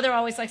 My mother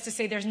always likes to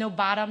say there's no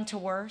bottom to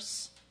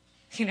worse.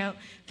 You know,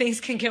 things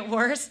can get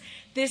worse.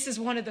 This is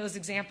one of those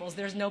examples.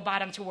 There's no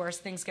bottom to worse.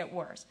 Things get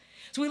worse.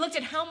 So we looked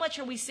at how much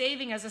are we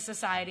saving as a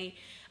society.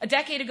 A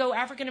decade ago,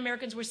 African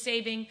Americans were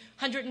saving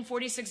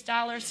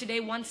 $146.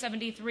 Today,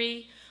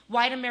 $173.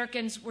 White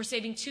Americans were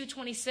saving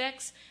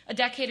 $226 a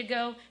decade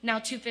ago. Now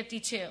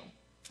 $252.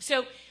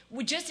 So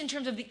just in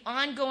terms of the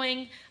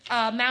ongoing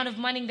amount of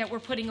money that we're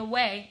putting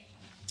away,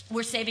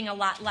 we're saving a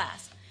lot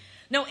less.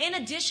 Now, in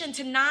addition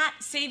to not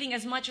saving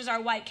as much as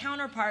our white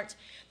counterparts,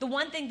 the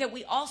one thing that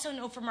we also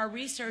know from our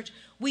research,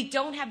 we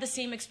don't have the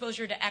same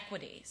exposure to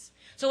equities.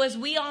 So as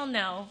we all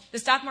know, the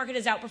stock market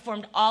has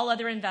outperformed all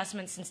other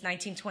investments since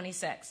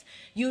 1926.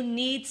 You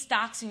need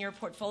stocks in your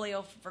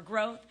portfolio for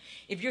growth.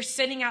 If you're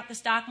sitting out the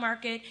stock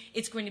market,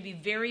 it's going to be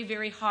very,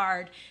 very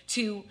hard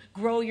to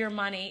grow your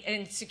money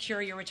and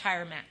secure your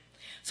retirement.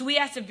 So we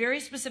asked a very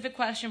specific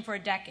question for a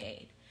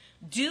decade.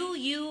 Do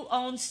you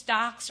own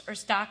stocks or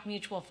stock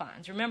mutual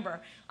funds?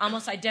 Remember,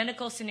 almost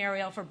identical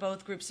scenario for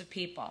both groups of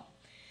people.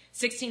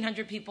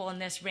 1,600 people in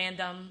this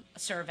random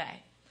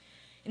survey.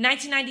 In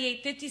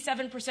 1998,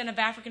 57% of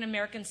African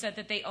Americans said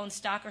that they own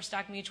stock or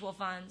stock mutual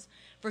funds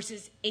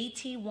versus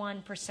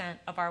 81%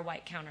 of our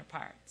white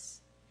counterparts.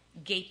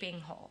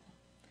 Gaping hole.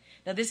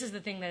 Now, this is the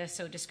thing that is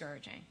so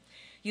discouraging.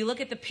 You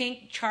look at the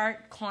pink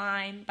chart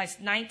climb. By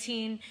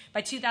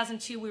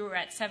 2002, we were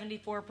at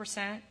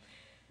 74%.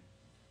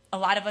 A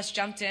lot of us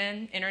jumped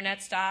in,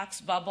 internet stocks,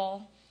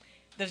 bubble.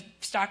 The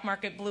stock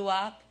market blew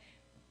up.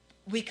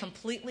 We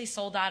completely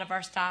sold out of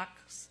our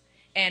stocks,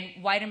 and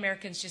white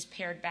Americans just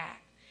pared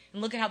back.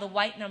 And look at how the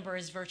white number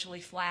is virtually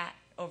flat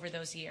over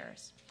those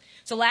years.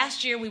 So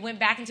last year, we went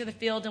back into the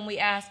field and we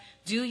asked,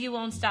 do you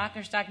own stock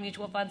or stock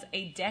mutual funds?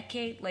 A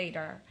decade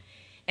later,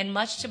 and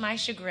much to my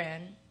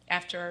chagrin,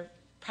 after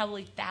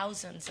probably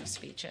thousands of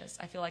speeches,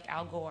 I feel like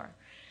Al Gore.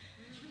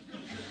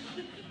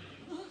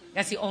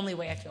 That's the only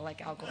way I feel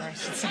like Al Gore, I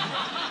should say.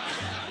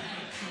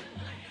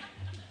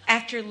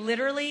 After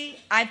literally,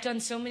 I've done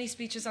so many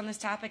speeches on this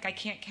topic, I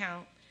can't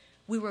count.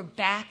 We were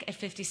back at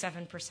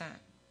 57%.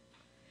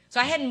 So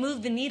I hadn't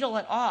moved the needle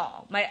at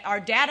all. Our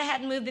data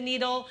hadn't moved the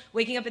needle.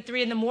 Waking up at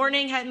 3 in the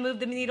morning hadn't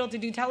moved the needle to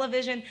do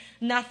television.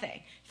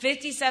 Nothing.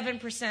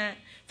 57%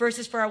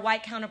 versus for our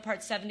white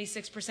counterparts,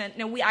 76%.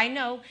 Now, I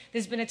know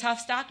there's been a tough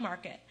stock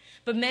market,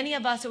 but many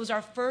of us, it was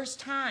our first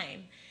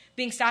time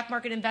being stock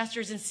market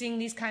investors and seeing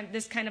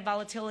this kind of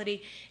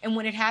volatility. And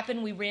when it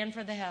happened, we ran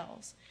for the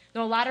hills.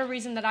 Now, a lot of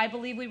reason that I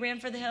believe we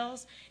ran for the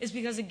hills is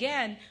because,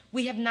 again,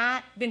 we have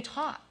not been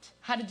taught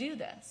how to do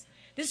this.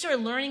 This is sort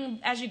of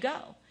learning as you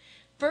go.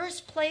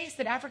 First place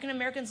that African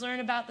Americans learn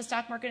about the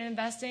stock market and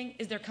investing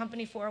is their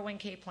company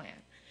 401k plan.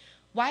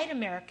 White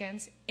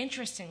Americans,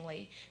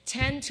 interestingly,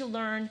 tend to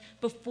learn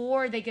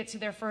before they get to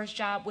their first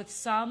job with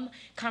some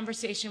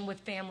conversation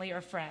with family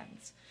or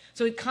friends.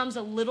 So it comes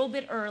a little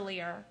bit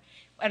earlier,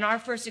 and our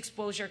first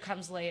exposure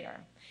comes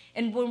later.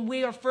 And when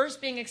we are first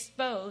being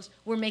exposed,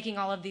 we're making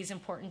all of these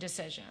important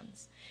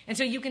decisions. And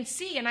so you can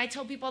see, and I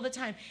tell people all the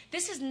time,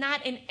 this is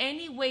not in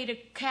any way to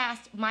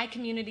cast my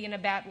community in a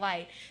bad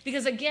light.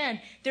 Because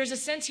again, there's a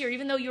sense here,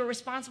 even though you're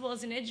responsible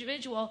as an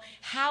individual,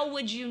 how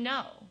would you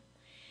know?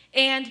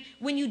 And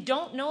when you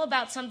don't know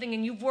about something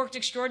and you've worked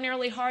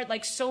extraordinarily hard,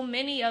 like so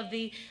many of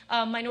the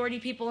minority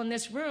people in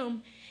this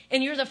room,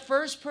 and you're the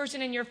first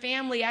person in your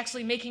family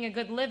actually making a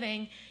good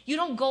living, you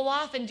don't go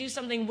off and do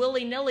something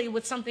willy-nilly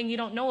with something you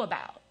don't know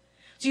about.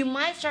 So you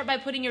might start by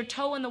putting your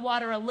toe in the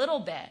water a little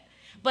bit,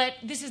 but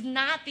this is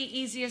not the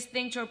easiest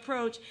thing to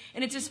approach,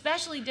 and it's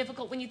especially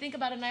difficult when you think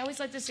about it, and I always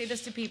like to say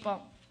this to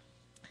people.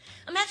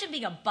 Imagine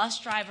being a bus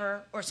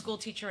driver or school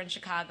teacher in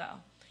Chicago.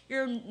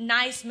 You're a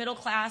nice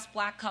middle-class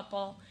black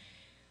couple.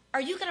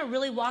 Are you going to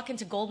really walk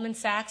into Goldman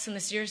Sachs in the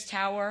Sears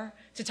Tower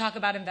to talk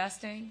about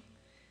investing?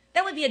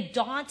 That would be a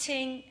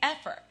daunting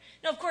effort.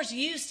 Now, of course,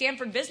 you,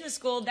 Stanford Business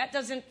School, that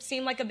doesn't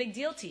seem like a big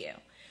deal to you.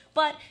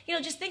 But,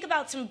 just think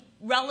about some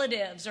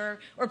relatives or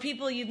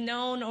people you've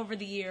known over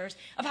the years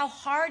of how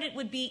hard it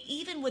would be,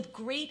 even with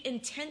great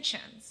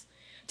intentions,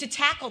 to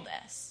tackle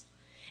this.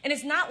 And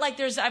it's not like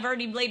I've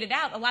already laid it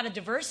out, a lot of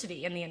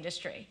diversity in the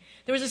industry.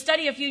 There was a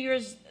study a few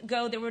years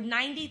ago, there were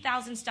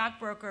 90,000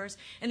 stockbrokers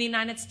in the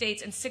United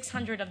States, and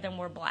 600 of them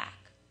were black.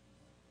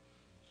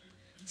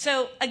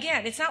 So,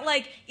 again, it's not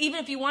like even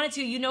if you wanted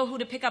to, you know who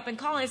to pick up and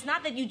call. And it's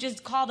not that you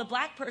just call the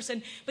black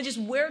person, but just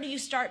where do you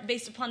start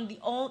based upon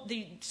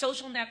the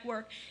social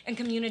network and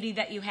community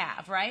that you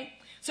have, right?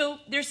 So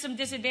there's some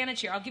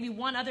disadvantage here. I'll give you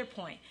one other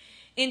point.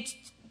 In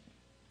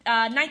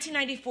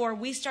 1994,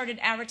 we started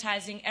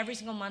advertising every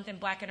single month in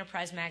Black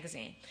Enterprise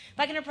magazine.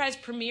 Black Enterprise,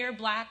 premier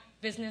black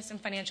business and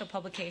financial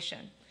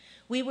publication.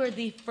 We were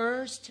the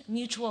first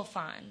mutual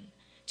fund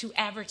to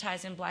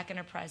advertise in Black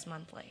Enterprise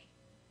monthly.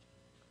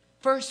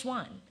 First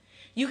one.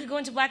 You could go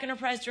into Black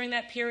Enterprise during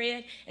that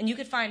period, and you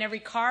could find every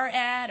car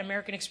ad,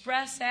 American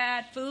Express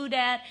ad, food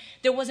ad.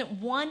 There wasn't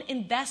one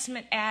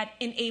investment ad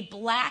in a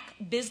black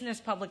business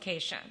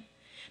publication.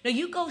 Now,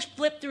 you go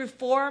flip through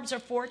Forbes or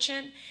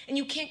Fortune, and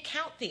you can't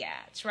count the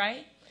ads,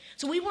 right?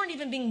 So we weren't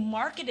even being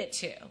marketed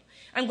to.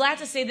 I'm glad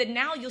to say that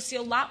now you'll see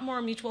a lot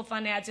more mutual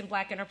fund ads in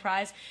Black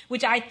enterprise,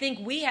 which I think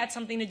we had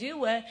something to do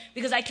with,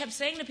 because I kept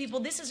saying to people,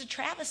 this is a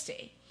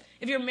travesty.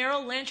 If you're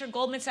Merrill Lynch or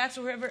Goldman Sachs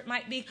or whoever it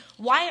might be,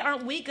 why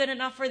aren't we good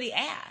enough for the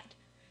ad?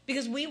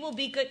 Because we will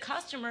be good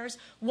customers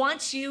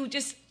once you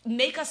just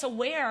make us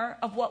aware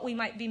of what we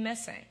might be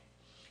missing.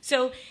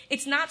 So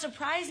it's not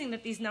surprising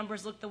that these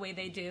numbers look the way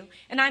they do.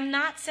 And I'm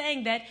not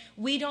saying that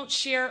we don't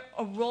share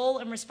a role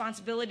and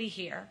responsibility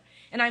here.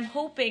 And I'm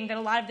hoping that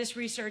a lot of this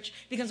research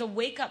becomes a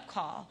wake-up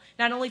call,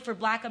 not only for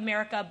Black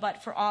America,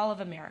 but for all of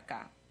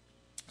America.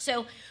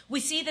 So we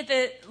see that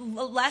the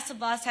less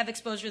of us have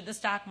exposure to the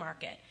stock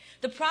market.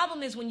 The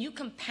problem is when you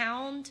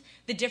compound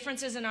the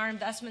differences in our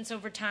investments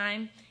over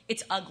time,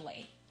 it's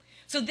ugly.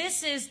 So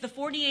this is the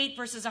 $48,000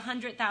 versus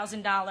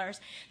 $100,000.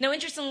 Now,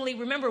 interestingly,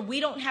 remember, we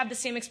don't have the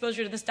same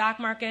exposure to the stock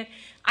market.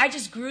 I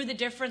just grew the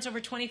difference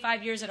over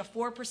 25 years at a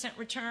 4%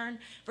 return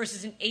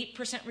versus an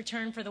 8%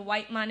 return for the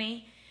white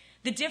money.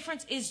 The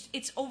difference is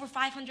it's over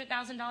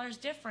 $500,000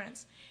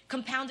 difference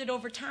compounded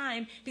over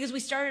time because we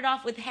started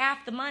off with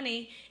half the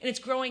money and it's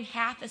growing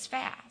half as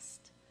fast.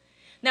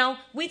 Now,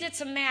 we did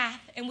some math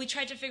and we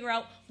tried to figure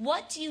out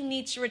what do you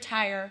need to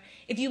retire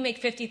if you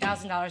make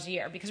 $50,000 a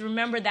year? Because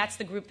remember, that's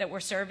the group that we're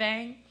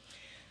surveying.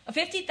 A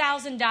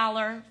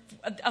 $50,000,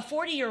 a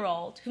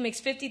 40-year-old who makes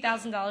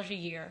 $50,000 a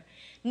year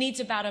needs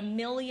about $1.1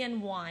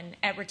 million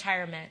at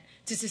retirement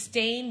to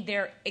sustain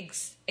their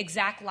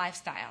exact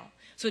lifestyle.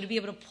 So to be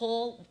able to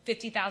pull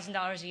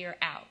 $50,000 a year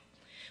out.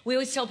 We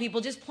always tell people,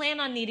 just plan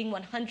on needing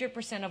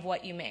 100% of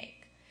what you make.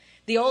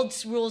 The old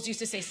rules used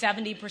to say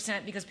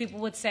 70% because people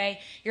would say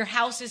your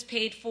house is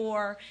paid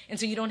for and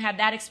so you don't have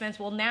that expense.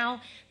 Well,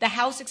 now the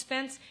house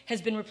expense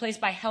has been replaced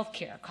by health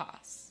care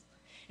costs.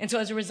 And so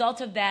as a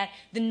result of that,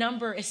 the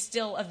number is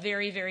still a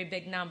very, very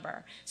big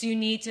number. So you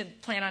need to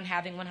plan on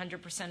having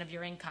 100% of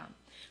your income.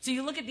 So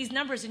you look at these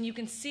numbers and you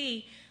can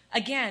see,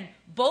 again,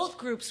 both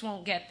groups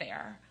won't get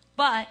there,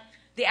 but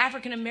the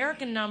African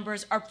American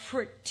numbers are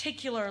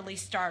particularly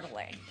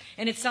startling.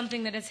 And it's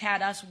something that has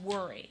had us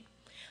worry.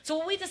 So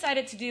what we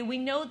decided to do, we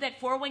know that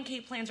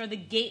 401k plans are the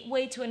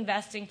gateway to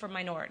investing for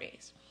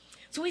minorities.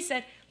 So we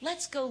said,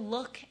 let's go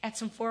look at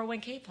some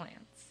 401k plans.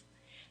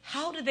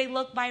 How do they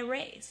look by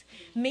race?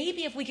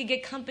 Maybe if we could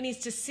get companies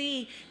to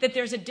see that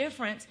there's a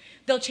difference,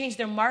 they'll change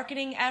their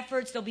marketing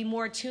efforts, they'll be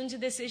more attuned to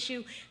this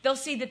issue, they'll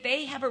see that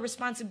they have a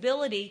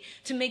responsibility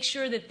to make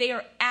sure that they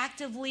are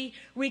actively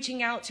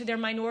reaching out to their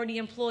minority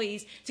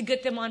employees to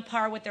get them on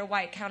par with their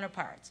white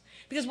counterparts.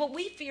 Because what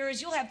we fear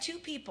is you'll have two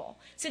people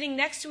sitting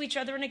next to each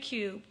other in a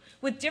cube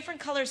with different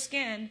color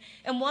skin,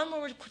 and one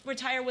will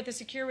retire with a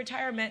secure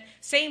retirement,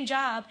 same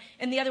job,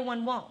 and the other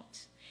one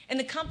won't. And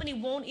the company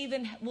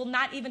will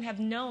not even have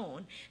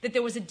known that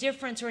there was a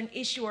difference or an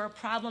issue or a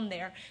problem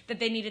there that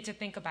they needed to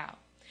think about.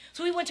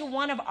 So we went to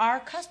one of our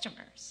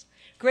customers,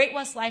 Great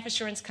West Life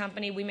Assurance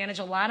Company. We manage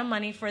a lot of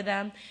money for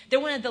them. They're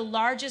one of the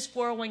largest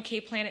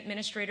 401k plan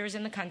administrators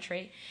in the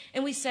country.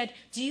 And we said,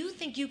 do you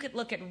think you could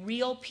look at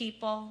real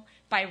people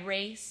by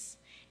race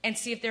and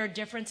see if there are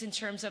differences in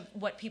terms of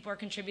what people are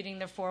contributing to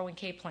their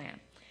 401k plan?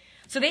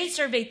 So they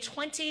surveyed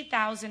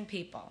 20,000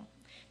 people.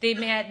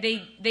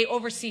 They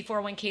oversee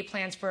 401k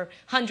plans for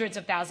hundreds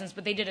of thousands,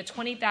 but they did a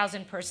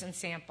 20,000 person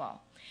sample.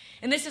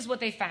 And this is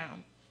what they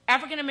found.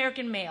 African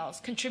American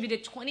males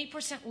contributed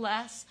 20%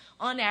 less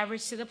on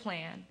average to the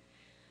plan.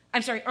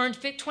 Earned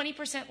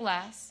 20%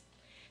 less,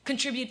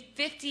 contribute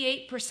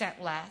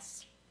 58%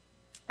 less.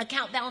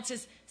 Account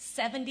balances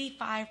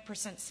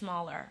 75%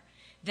 smaller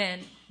than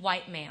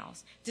white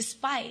males,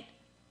 despite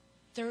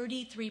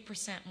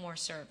 33% more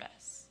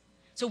service.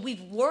 So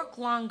we've worked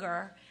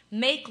longer,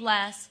 make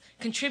less,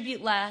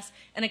 contribute less,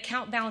 an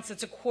account balance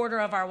that's a quarter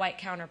of our white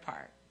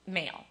counterpart,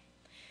 male.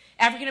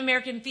 African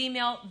American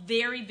female,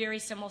 very, very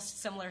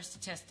similar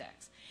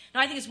statistics.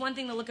 Now, I think it's one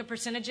thing to look at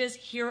percentages.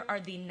 Here are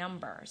the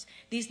numbers.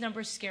 These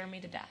numbers scare me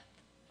to death.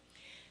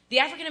 The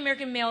African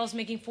American male is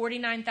making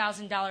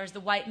 $49,000. The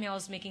white male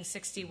is making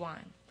 $61,000.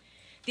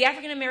 The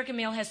African American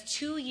male has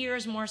 2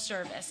 years more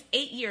service,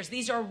 8 years.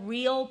 These are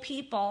real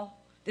people.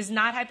 This is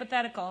not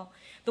hypothetical.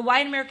 The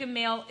white American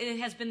male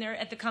has been there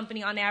at the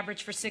company on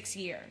average for 6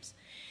 years.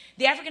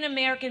 The African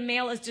American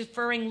male is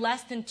deferring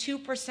less than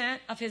 2%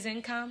 of his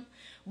income.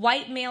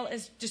 White male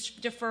is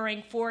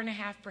deferring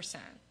 4.5%.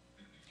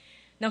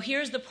 Now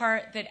here's the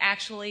part that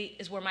actually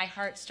is where my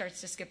heart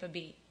starts to skip a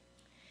beat.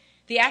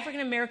 The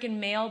African American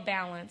male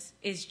balance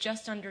is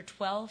just under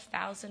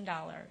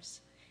 $12,000,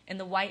 and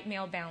the white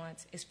male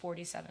balance is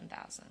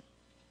 $47,000.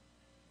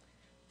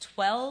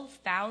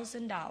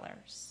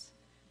 $12,000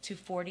 to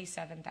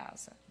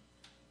 $47,000.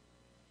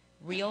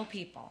 Real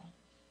people.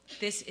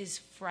 This is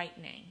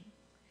frightening.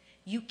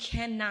 You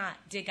cannot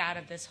dig out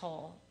of this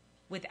hole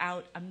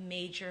without a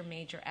major,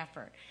 major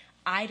effort.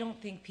 I don't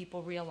think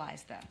people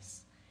realize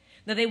this.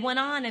 Now, they went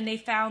on and they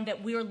found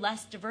that we were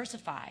less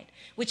diversified,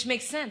 which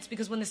makes sense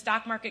because when the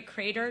stock market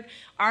cratered,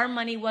 our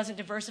money wasn't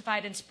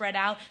diversified and spread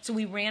out, so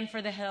we ran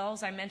for the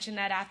hills. I mentioned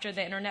that after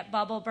the internet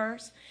bubble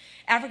burst.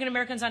 African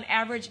Americans on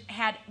average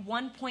had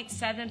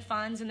 1.7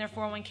 funds in their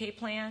 401k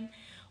plan.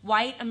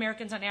 White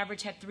Americans on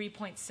average had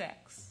 3.6.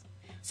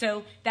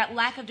 So that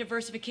lack of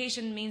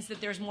diversification means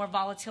that there's more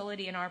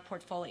volatility in our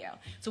portfolio.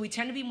 So we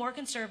tend to be more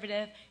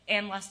conservative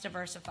and less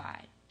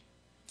diversified.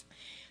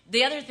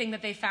 The other thing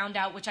that they found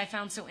out, which I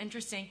found so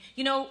interesting,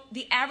 you know,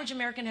 the average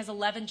American has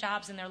 11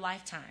 jobs in their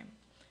lifetime.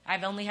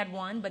 I've only had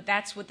one, but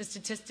that's what the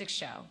statistics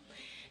show.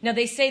 Now,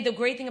 they say the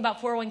great thing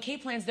about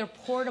 401k plans, they're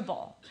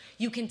portable.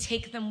 You can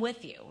take them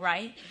with you,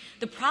 right?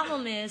 The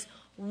problem is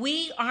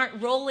we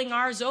aren't rolling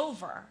ours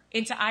over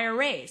into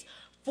IRAs.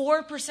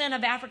 4%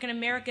 of African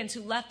Americans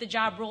who left the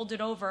job rolled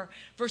it over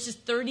versus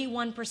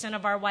 31%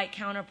 of our white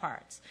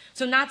counterparts.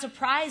 So not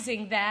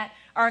surprising that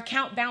our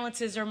account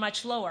balances are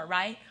much lower,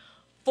 right?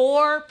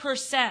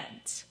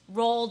 4%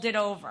 rolled it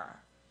over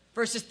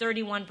versus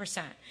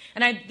 31%.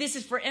 And this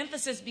is for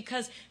emphasis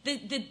because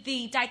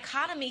the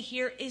dichotomy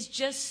here is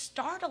just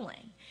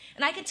startling.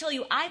 And I can tell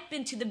you, I've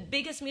been to the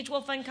biggest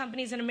mutual fund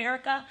companies in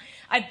America.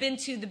 I've been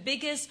to the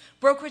biggest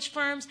brokerage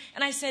firms.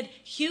 And I said,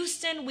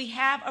 Houston, we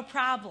have a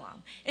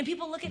problem. And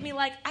people look at me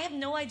like, I have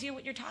no idea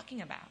what you're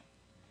talking about.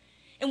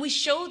 And we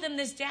show them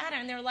this data,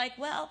 and they're like,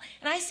 well,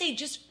 and I say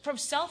just from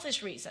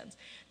selfish reasons,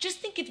 just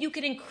think if you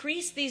could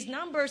increase these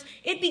numbers,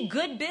 it'd be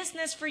good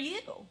business for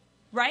you,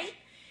 right?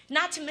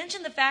 Not to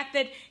mention the fact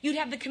that you'd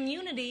have the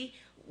community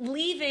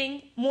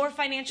leaving more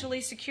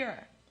financially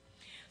secure.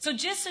 So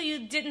just so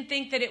you didn't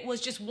think that it was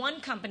just one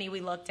company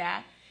we looked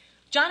at,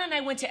 John and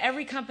I went to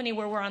every company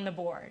where we're on the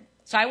board.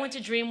 So I went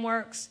to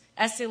DreamWorks,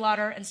 Estee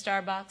Lauder, and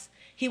Starbucks.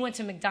 He went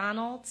to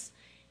McDonald's,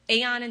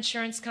 Aon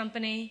Insurance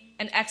Company,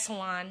 and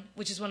Exelon,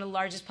 which is one of the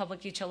largest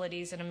public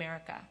utilities in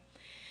America.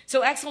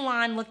 So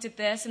Exelon looked at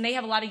this, and they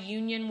have a lot of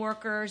union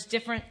workers,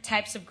 different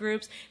types of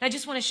groups. And I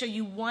just want to show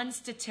you one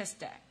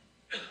statistic.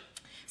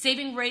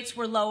 Saving rates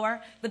were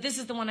lower, but this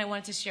is the one I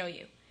wanted to show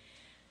you.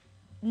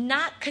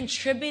 Not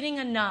contributing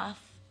enough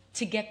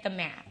to get the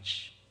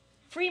match.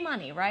 Free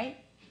money, right?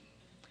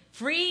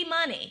 Free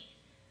money.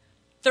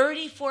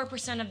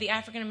 34% of the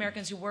African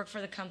Americans who work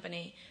for the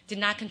company did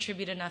not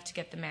contribute enough to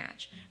get the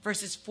match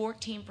versus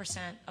 14%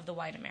 of the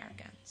white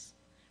Americans.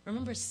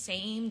 Remember,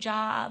 same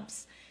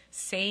jobs,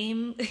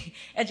 same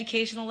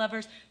educational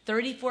levels,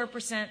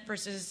 34%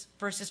 versus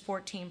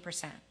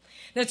 14%.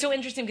 Now, it's so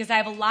interesting because I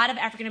have a lot of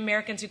African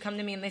Americans who come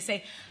to me and they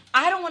say,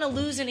 I don't want to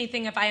lose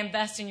anything if I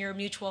invest in your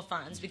mutual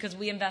funds because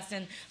we invest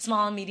in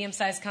small and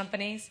medium-sized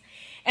companies.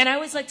 And I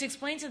always like to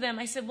explain to them,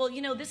 I said, well,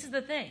 you know, this is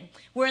the thing.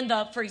 We're in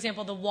for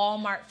example, the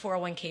Walmart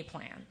 401k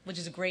plan, which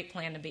is a great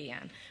plan to be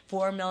in.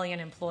 4 million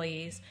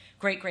employees,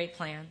 great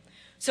plan.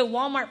 So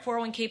Walmart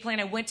 401k plan,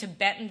 I went to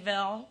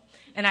Bentonville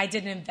and I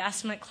did an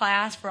investment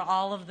class for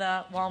all of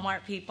the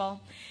Walmart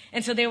people.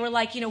 And so they were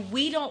like, you know,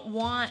 we don't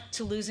want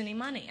to lose any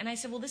money. And I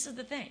said, well, this is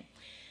the thing.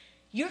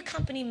 Your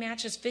company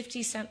matches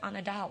 50 cents on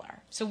a dollar.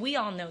 So we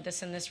all know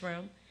this in this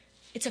room.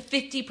 It's a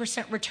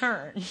 50%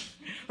 return,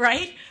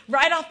 right?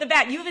 Right off the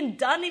bat. You haven't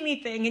done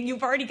anything and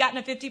you've already gotten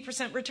a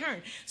 50%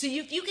 return. So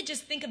if you could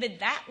just think of it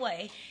that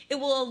way, it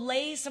will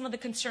allay some of the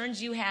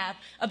concerns you have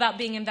about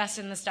being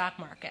invested in the stock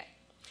market.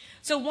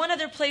 So one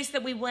other place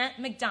that we went,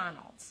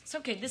 McDonald's. It's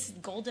okay, this is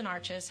Golden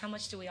Arches. How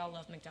much do we all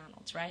love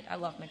McDonald's, right? I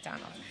love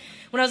McDonald's.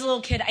 When I was a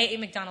little kid, I ate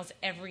McDonald's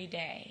every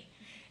day.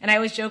 And I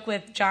always joke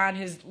with John,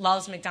 who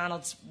loves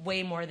McDonald's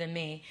way more than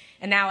me.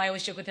 And now I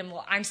always joke with him,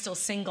 well, I'm still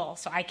single,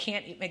 so I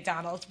can't eat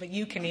McDonald's, but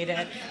you can eat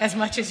it as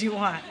much as you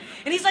want.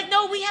 And he's like,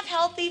 no, we have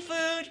healthy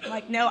food. I'm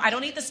like, no, I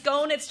don't eat the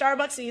scone at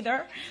Starbucks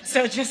either,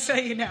 so just so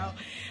you know.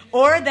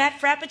 Or that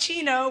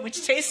Frappuccino,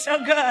 which tastes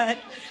so good,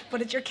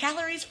 but it's your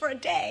calories for a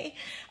day.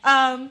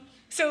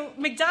 So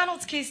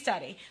McDonald's case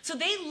study. So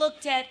they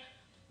looked at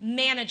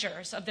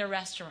managers of their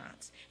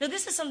restaurants. Now,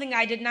 this is something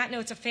I did not know.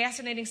 It's a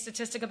fascinating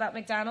statistic about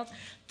McDonald's.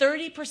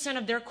 30%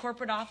 of their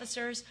corporate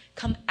officers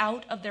come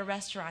out of their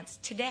restaurants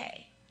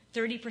today.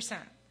 30%.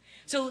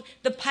 So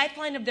the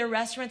pipeline of their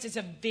restaurants is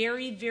a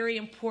very, very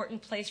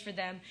important place for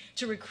them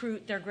to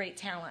recruit their great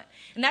talent.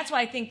 And that's why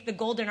I think the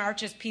Golden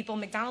Arches people,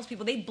 McDonald's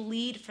people, they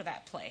bleed for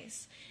that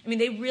place. I mean,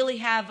 they really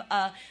have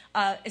a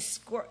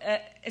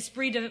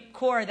esprit de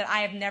corps that I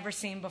have never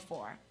seen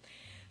before.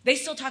 They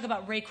still talk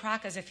about Ray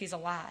Kroc as if he's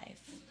alive.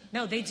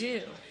 No, they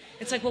do.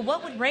 It's like, well,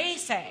 what would Ray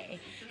say?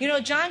 You know,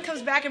 John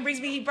comes back and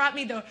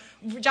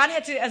John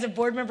had to, as a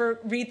board member,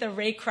 read the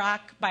Ray Kroc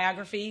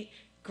biography,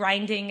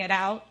 Grinding It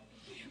Out,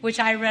 which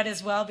I read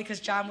as well because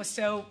John was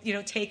so,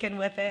 taken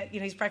with it.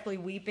 He's practically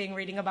weeping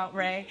reading about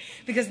Ray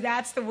because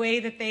that's the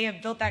way that they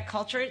have built that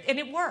culture. And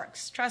it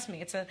works. Trust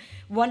me. It's a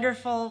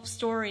wonderful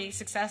story,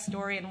 success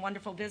story, and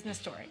wonderful business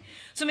story.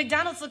 So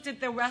McDonald's looked at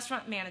their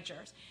restaurant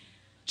managers.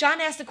 John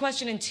asked the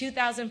question in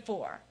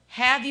 2004,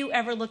 have you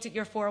ever looked at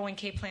your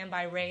 401k plan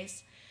by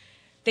race?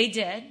 They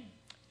did.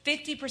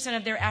 50%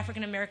 of their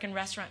African-American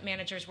restaurant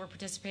managers were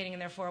participating in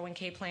their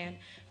 401k plan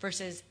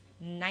versus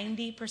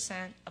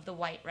 90% of the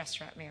white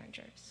restaurant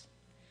managers.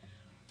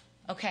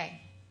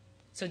 Okay,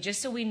 so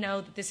just so we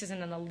know that this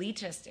isn't an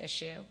elitist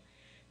issue,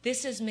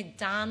 this is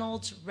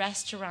McDonald's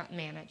restaurant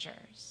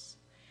managers.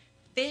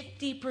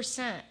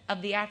 50%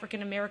 of the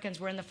African Americans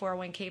were in the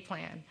 401k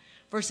plan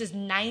versus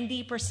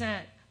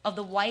 90% of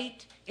the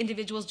white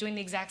individuals doing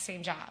the exact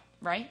same job,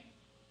 right?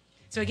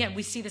 So again,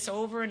 we see this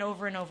over and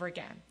over and over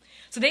again.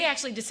 So they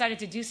actually decided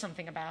to do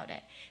something about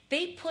it.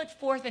 They put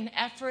forth an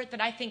effort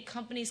that I think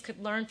companies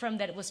could learn from,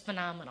 that it was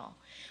phenomenal.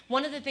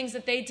 One of the things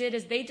that they did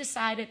is they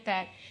decided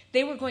that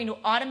they were going to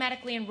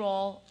automatically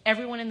enroll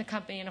everyone in the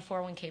company in the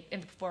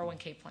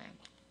 401k plan.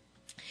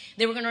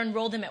 They were going to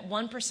enroll them at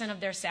 1% of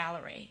their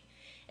salary.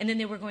 And then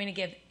they were going to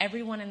give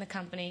everyone in the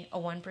company a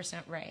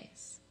 1%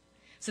 raise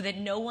so that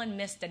no one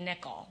missed a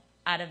nickel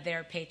out of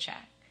their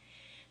paycheck.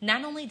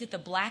 Not only did the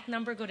black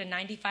number go to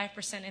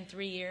 95% in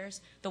 3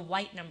 years, the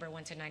white number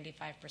went to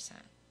 95%.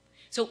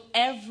 So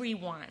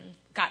everyone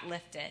got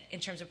lifted in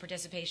terms of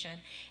participation,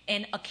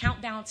 and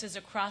account balances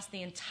across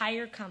the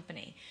entire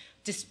company,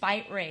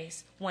 despite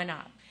race, went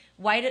up.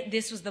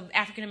 This was the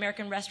African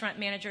American restaurant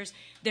managers.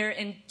 There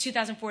in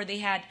 2004, they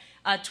had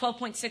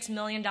 $12.6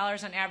 million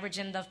on average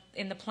in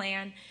the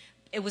plan.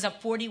 It was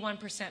up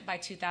 41% by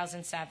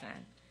 2007.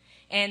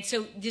 And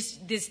so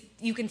this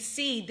you can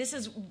see, this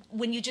is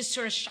when you just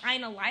sort of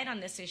shine a light on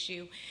this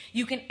issue,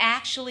 you can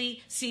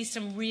actually see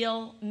some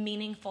real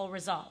meaningful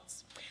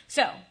results.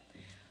 So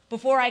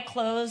before I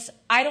close,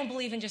 I don't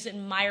believe in just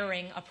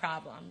admiring a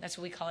problem. That's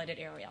what we call it at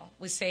Ariel.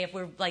 We say if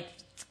we're like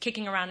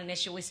kicking around an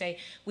issue, we say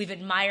we've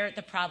admired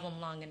the problem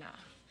long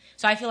enough.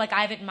 So I feel like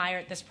I've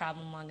admired this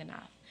problem long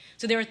enough.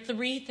 So there are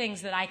 3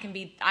 things that I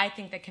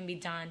think that can be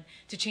done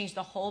to change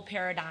the whole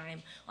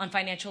paradigm on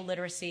financial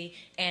literacy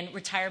and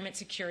retirement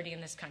security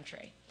in this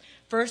country.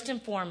 First and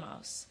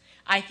foremost,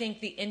 I think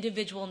the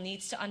individual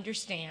needs to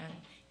understand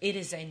it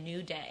is a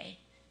new day,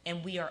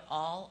 and we are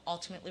all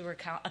ultimately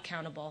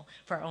accountable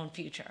for our own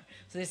future.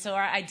 So this is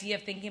our idea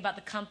of thinking about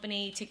the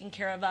company taking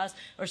care of us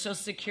or Social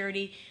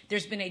Security.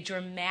 There's been a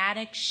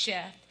dramatic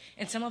shift,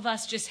 and some of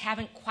us just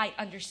haven't quite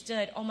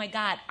understood, oh my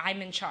God,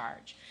 I'm in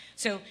charge.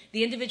 So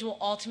the individual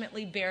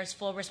ultimately bears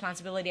full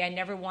responsibility. I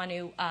never want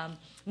to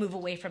move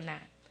away from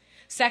that.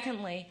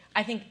 Secondly,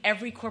 I think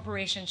every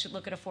corporation should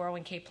look at a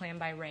 401k plan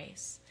by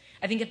race.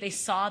 I think if they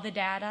saw the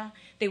data,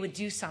 they would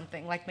do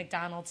something like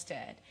McDonald's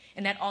did.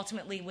 And that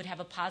ultimately would have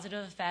a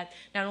positive effect,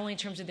 not only in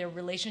terms of their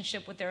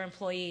relationship with their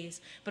employees,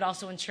 but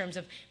also in terms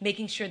of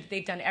making sure that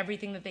they've done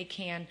everything that they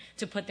can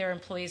to put their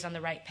employees on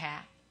the right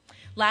path.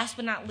 Last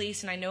but not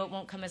least, and I know it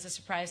won't come as a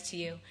surprise to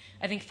you,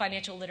 I think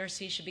financial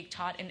literacy should be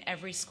taught in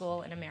every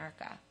school in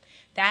America.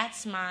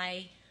 That's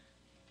my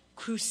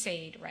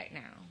crusade right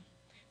now,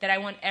 that I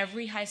want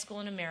every high school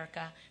in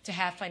America to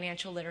have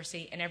financial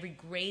literacy and every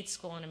grade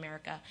school in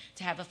America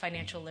to have a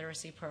financial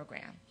literacy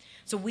program.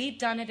 So we've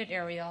done it at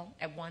Ariel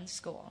at one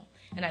school,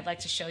 and I'd like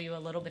to show you a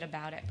little bit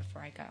about it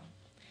before I go.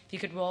 If you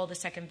could roll the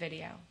second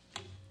video.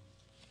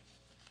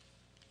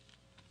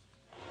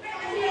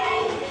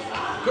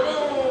 Come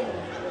on!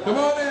 Come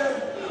on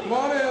in! Come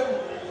on in!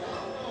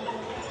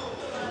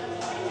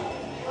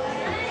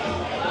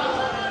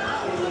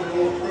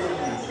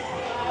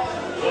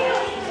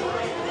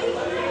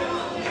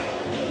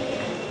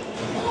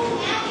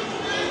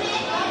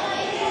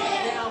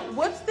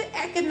 What's the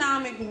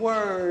economic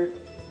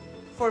word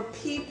for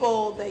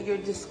people that you're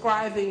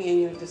describing in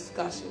your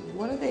discussion?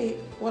 What are they?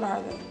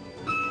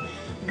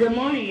 Good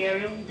morning,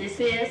 Ariel. This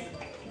is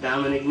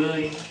Dominic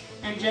Williams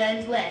and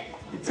James Black.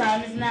 The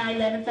time is now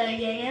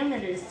 11:30 a.m.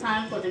 and it is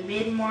time for the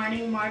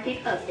mid-morning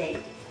market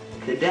update.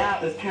 The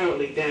Dow is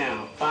currently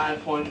down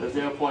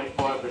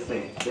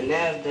 0.4%. The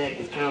Nasdaq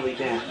is currently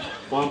down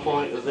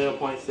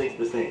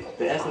 0.6%.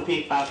 The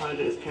S&P 500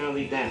 is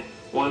currently down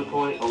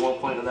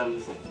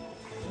 1.11%.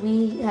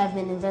 We have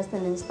been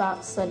investing in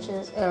stocks such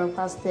as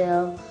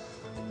Aeropostale,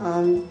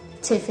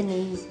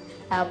 Tiffany's,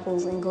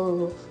 Apple's, and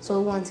Google. So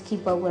we wanted to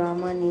keep up with our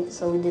money,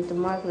 so we did the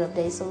market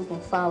update so we can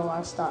follow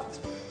our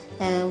stocks.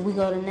 And we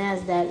go to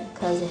NASDAQ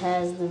because it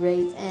has the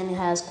rates and it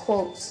has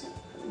quotes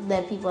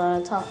that people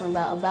are talking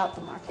about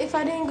the market. If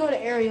I didn't go to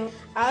Ariel,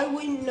 I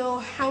wouldn't know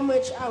how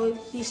much I would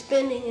be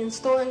spending in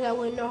stores. I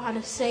wouldn't know how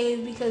to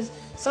save, because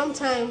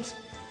sometimes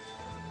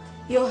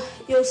you'll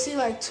see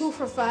like 2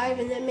 for $5,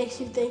 and that makes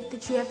you think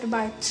that you have to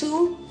buy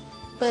 2,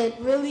 but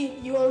really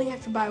you only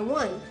have to buy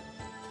 1.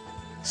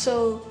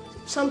 So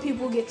some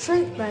people get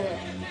tricked by that.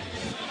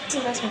 This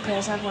investment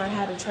class, I've learned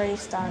how to trade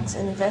stocks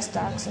and invest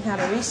stocks and how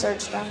to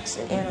research stocks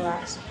and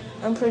analyze.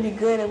 I'm pretty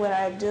good at what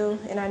I do,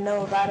 and I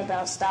know a lot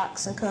about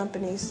stocks and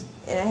companies,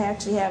 and I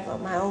actually have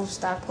my own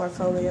stock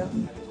portfolio.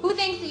 Who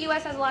thinks the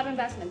U.S. has a lot of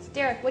investments?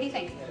 Derek, what do you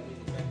think?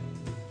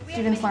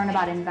 Students learn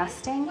about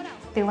investing.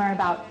 They learn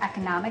about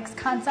economics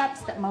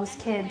concepts that most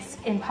kids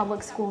in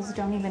public schools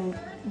don't even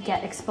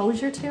get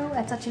exposure to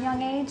at such a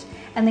young age.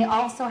 And they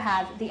also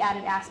have the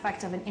added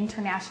aspect of an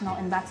international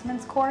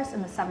investments course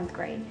in the 7th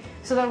grade.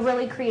 So they're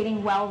really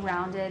creating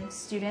well-rounded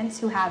students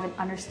who have an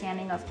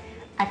understanding of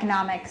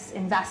economics,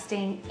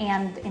 investing,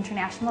 and the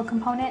international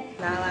component.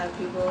 Not a lot of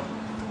people,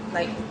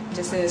 like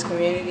just in this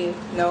community,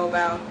 know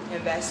about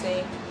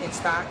investing in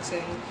stocks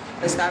and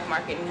the stock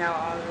market and how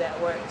all of that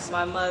works.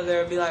 My mother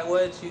would be like,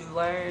 what did you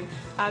learn?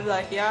 I'd be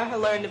like, yeah, I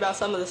learned about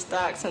some of the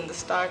stocks and the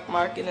stock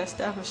market and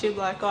stuff. And she'd be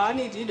like, oh, I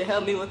need you to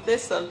help me with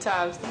this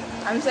sometimes.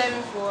 I'm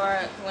saving for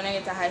when I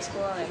get to high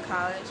school and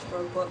college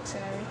for books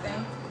and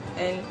everything.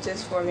 And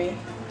just for me,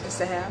 just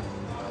to have.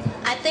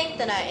 I think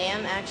that I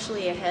am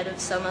actually ahead of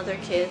some other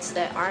kids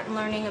that aren't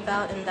learning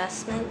about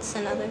investments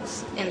and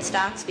others in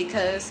stocks,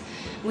 because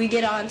we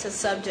get on to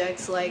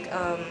subjects like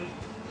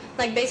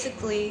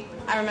basically,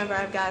 I remember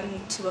I've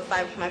gotten to a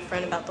fight with my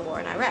friend about the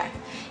war in Iraq.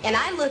 And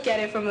I look at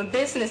it from a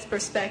business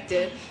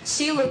perspective.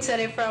 She looks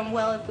at it from,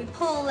 well, if we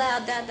pull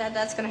out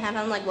that's going to happen.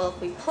 I'm like, well, if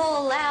we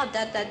pull out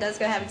that's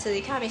going to happen to the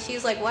economy.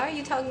 She's like, why are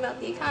you talking about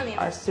the economy?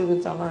 Our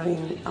students are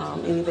learning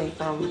anything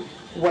from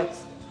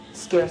what's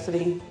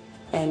scarcity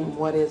and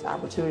what is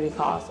opportunity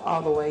cost,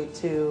 all the way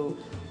to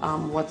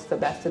what's the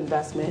best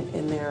investment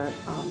in their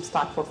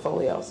stock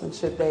portfolios. And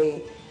should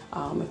they,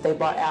 if they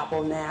bought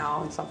Apple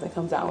now and something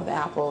comes out with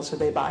Apple, should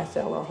they buy,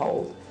 sell, or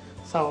hold?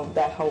 So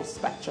that whole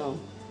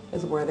spectrum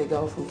is where they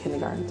go from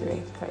kindergarten through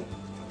 8th grade.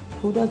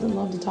 Who doesn't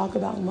love to talk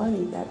about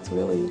money? That's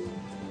really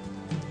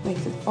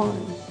makes it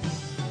fun.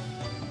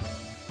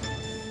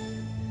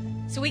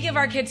 So we give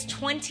our kids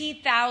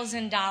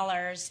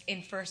 $20,000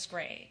 in first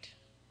grade,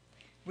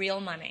 real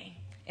money.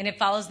 And it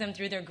follows them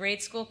through their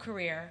grade school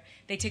career.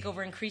 They take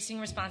over increasing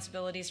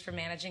responsibilities for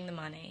managing the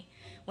money.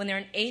 When they're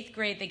in 8th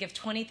grade, they give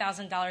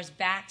 $20,000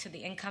 back to the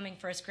incoming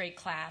first grade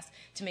class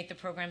to make the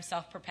program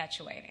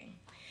self-perpetuating.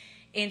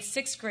 In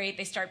 6th grade,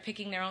 they start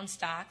picking their own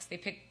stocks. They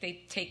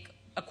take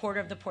a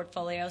quarter of the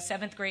portfolio,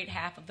 7th grade,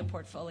 half of the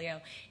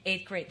portfolio,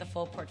 8th grade, the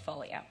full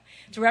portfolio.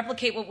 To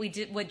replicate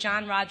what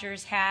John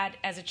Rogers had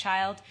as a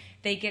child,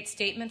 they get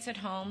statements at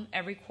home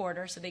every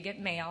quarter, so they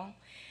get mail.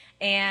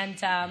 And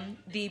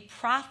the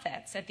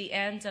profits at the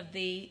end of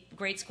the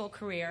grade school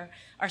career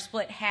are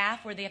split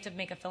half where they have to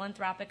make a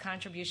philanthropic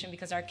contribution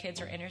because our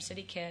kids are inner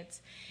city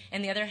kids,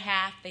 and the other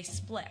half they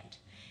split.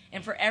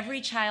 And for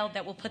every child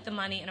that will put the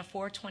money in a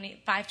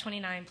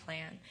 529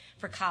 plan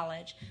for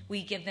college,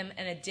 we give them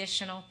an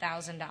additional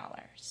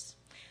 $1,000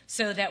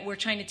 so that we're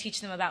trying to teach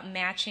them about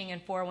matching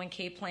and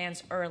 401k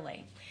plans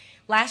early.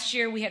 Last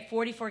year, we had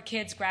 44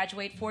 kids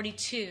graduate,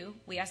 42.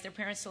 We asked their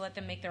parents to let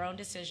them make their own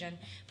decision,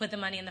 put the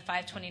money in the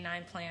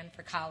 529 plan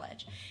for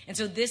college. And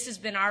so this has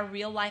been our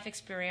real-life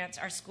experience.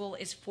 Our school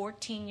is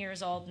 14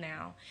 years old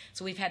now,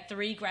 so we've had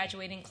 3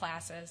 graduating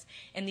classes,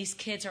 and these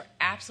kids are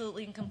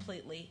absolutely and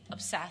completely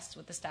obsessed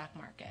with the stock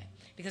market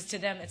because to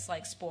them it's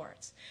like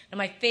sports. Now,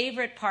 my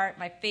favorite part,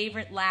 my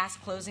favorite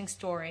last closing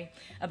story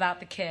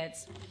about the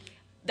kids,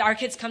 our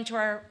kids come to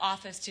our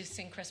office to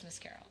sing Christmas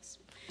carols.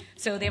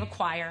 So they have a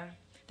choir.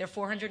 There are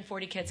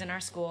 440 kids in our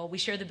school. We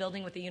share the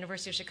building with the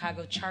University of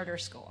Chicago Charter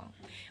School.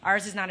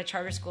 Ours is not a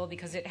charter school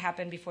because it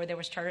happened before there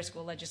was charter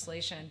school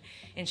legislation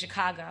in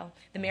Chicago.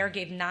 The mayor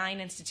gave 9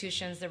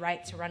 institutions the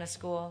right to run a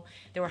school.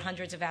 There were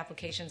hundreds of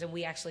applications, and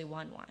we actually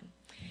won one.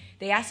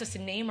 They asked us to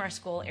name our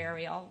school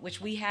Ariel,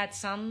 which we had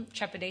some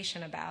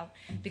trepidation about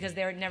because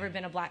there had never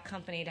been a black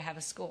company to have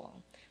a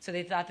school. So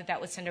they thought that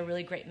that would send a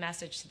really great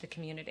message to the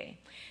community.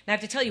 And I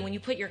have to tell you, when you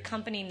put your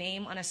company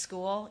name on a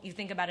school, you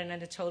think about it in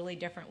a totally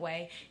different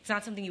way. It's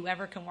not something you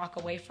ever can walk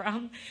away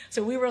from.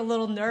 So we were a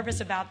little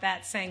nervous about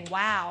that, saying,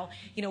 wow,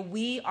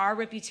 our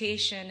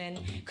reputation and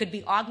could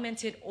be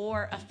augmented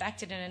or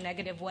affected in a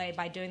negative way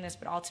by doing this,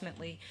 but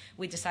ultimately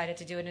we decided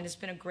to do it, and it's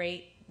been a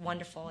great,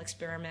 wonderful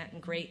experiment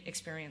and great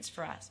experience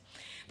for us.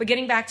 But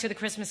getting back to the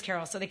Christmas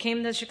Carol, so they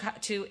came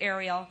to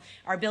Ariel.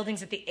 Our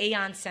building's at the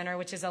Aon Center,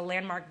 which is a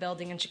landmark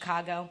building in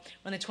Chicago,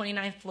 on the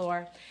 29th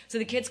floor. So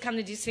the kids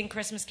come to sing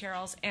Christmas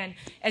carols, and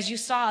as you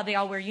saw, they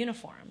all wear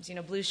uniforms,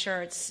 blue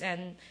shirts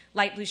and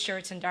light blue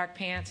shirts and dark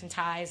pants and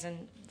ties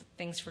and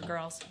things for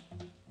girls.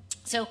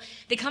 So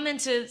they come in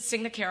to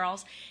sing the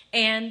carols,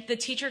 and the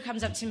teacher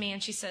comes up to me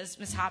and she says,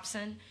 Ms.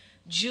 Hobson,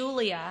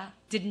 Julia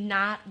did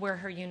not wear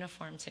her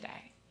uniform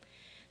today.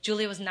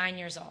 Julia was 9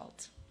 years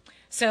old.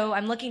 So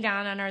I'm looking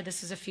down on her.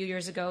 This is a few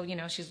years ago.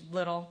 She's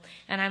little.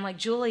 And I'm like,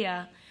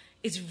 Julia,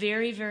 it's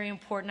very, very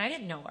important. I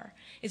didn't know her.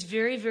 It's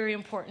very, very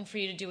important for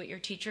you to do what your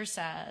teacher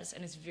says.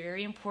 And it's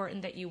very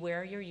important that you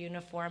wear your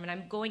uniform. And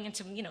I'm going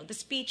into, the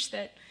speech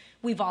that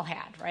we've all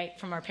had, right,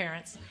 from our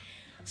parents.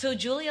 So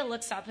Julia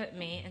looks up at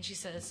me and she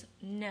says,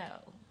 no,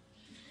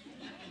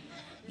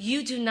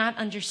 you do not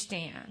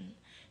understand.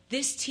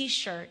 This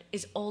T-shirt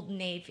is Old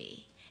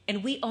Navy,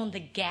 and we own the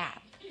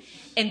Gap.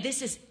 And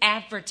this is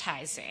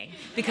advertising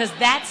because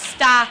that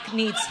stock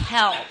needs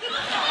help.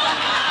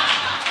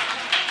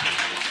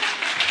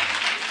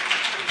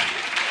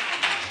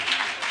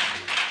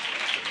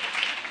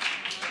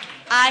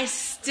 I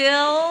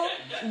still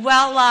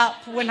well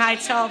up when I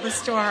tell the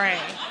story.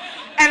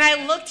 And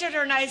I looked at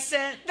her and I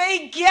said,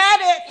 they get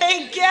it,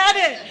 they get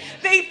it.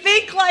 They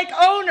think like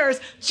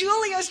owners.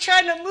 Julia's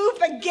trying to move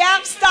the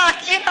Gap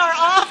stock in our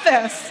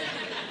office.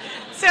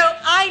 So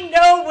I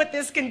know what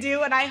this can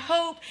do, and I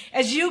hope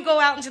as you go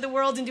out into the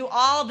world and do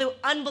all the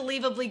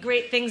unbelievably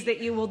great things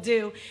that you will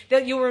do,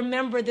 that you'll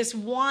remember this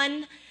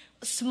one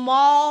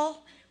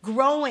small,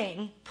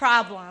 growing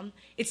problem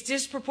its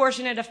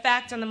disproportionate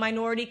effect on the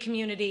minority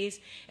communities,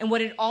 and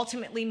what it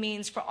ultimately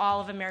means for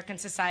all of American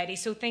society.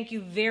 So thank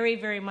you very,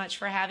 very much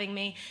for having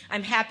me.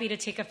 I'm happy to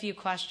take a few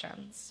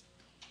questions.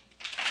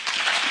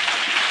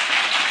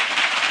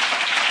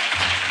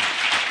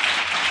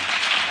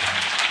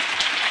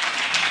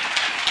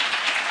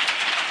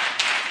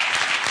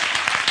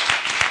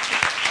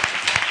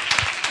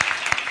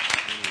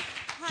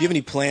 Do you have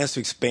any plans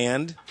to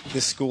expand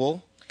this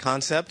school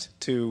concept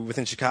to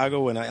within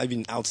Chicago and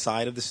even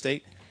outside of the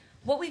state?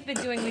 What we've been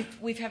doing,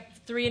 we've had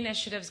 3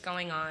 initiatives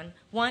going on.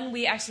 One,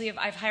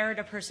 I've hired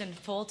a person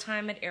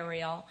full-time at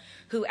Ariel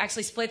who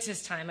actually splits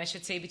his time, I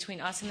should say,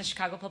 between us and the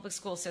Chicago Public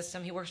School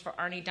System. He works for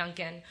Arnie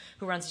Duncan,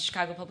 who runs the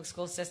Chicago Public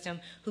School System,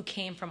 who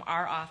came from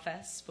our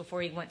office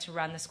before he went to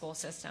run the school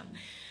system.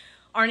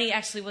 Arnie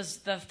actually was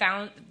the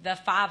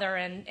father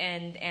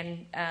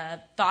and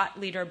thought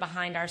leader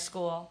behind our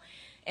school,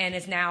 and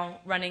is now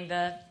running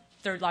the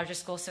 3rd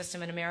largest school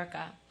system in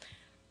America.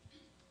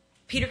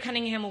 Peter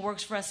Cunningham, who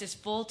works for us, is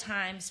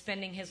full-time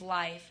spending his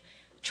life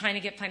trying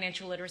to get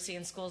financial literacy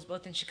in schools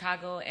both in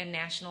Chicago and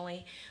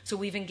nationally. So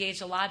we've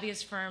engaged a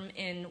lobbyist firm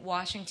in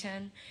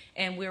Washington,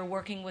 and we're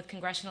working with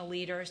congressional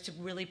leaders to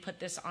really put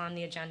this on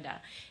the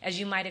agenda. As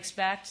you might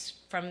expect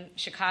from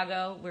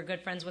Chicago, we're good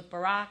friends with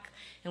Barack,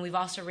 and we've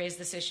also raised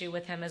this issue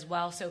with him as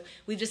well. So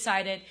we've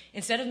decided,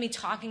 instead of me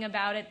talking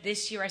about it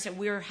this year, I said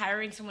we're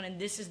hiring someone and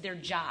this is their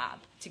job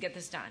to get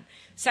this done.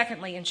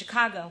 Secondly, in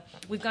Chicago,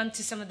 we've gone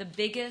to some of the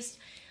biggest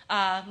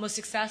most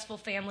successful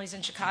families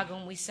in Chicago,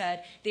 and we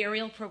said the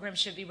Ariel program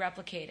should be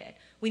replicated.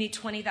 We need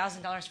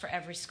 $20,000 for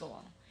every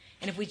school.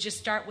 And if we just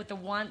start with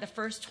the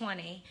first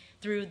 20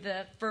 through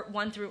the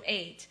 1 through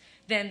 8,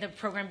 then the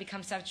program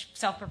becomes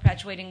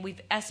self-perpetuating. We've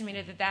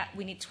estimated that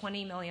we need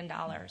 $20 million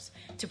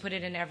to put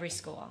it in every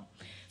school.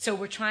 So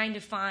we're trying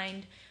to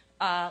find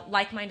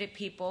like-minded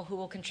people who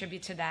will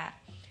contribute to that.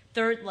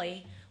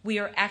 Thirdly, we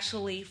are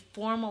actually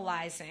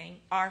formalizing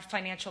our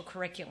financial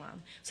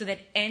curriculum so that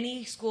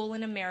any school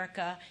in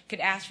America could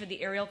ask for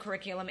the Ariel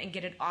curriculum and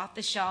get it off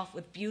the shelf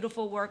with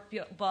beautiful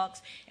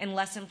workbooks and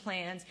lesson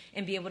plans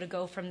and be able to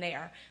go from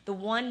there. The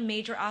one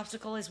major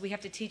obstacle is we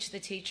have to teach the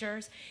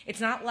teachers. It's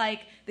not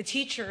like the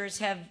teachers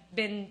have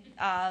been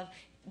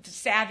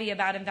savvy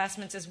about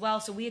investments as well,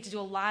 so we had to do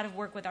a lot of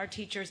work with our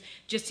teachers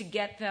just to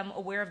get them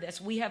aware of this.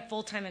 We have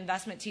full-time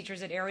investment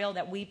teachers at Ariel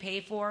that we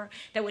pay for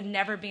that would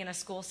never be in a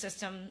school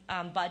system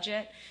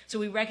budget, so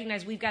we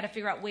recognize we've got to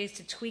figure out ways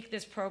to tweak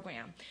this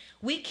program.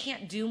 We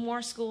can't do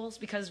more schools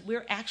because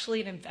we're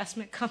actually an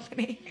investment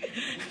company,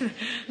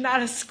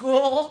 not a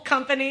school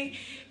company,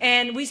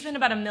 and we spend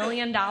about $1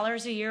 million a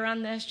year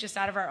on this just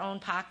out of our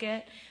own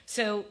pocket.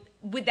 So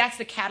that's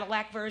the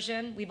Cadillac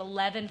version. We have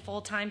 11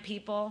 full-time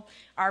people.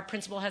 Our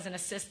principal has an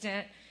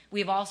assistant.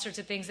 We have all sorts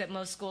of things that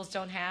most schools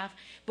don't have.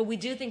 But we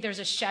do think there's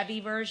a Chevy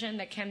version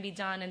that can be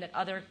done and that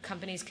other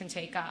companies can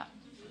take up.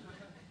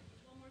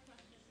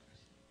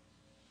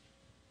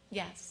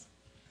 Yes.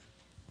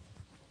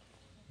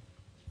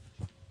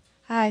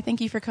 Hi,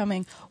 thank you for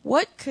coming.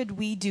 What could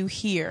we do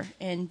here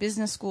in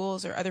business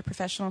schools or other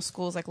professional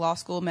schools like law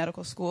school,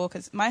 medical school?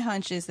 Because my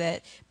hunch is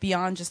that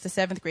beyond just the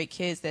 7th grade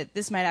kids, that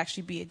this might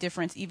actually be a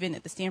difference even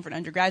at the Stanford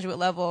undergraduate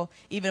level,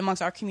 even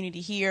amongst our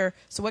community here.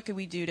 So what could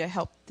we do to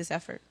help this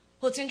effort?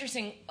 Well, it's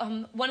interesting.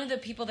 One of the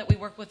people that we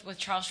work with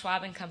Charles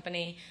Schwab and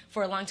Company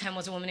for a long time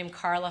was a woman named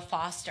Carla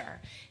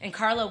Foster. And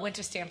Carla went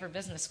to Stanford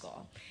Business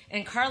School.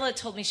 And Carla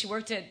told me she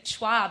worked at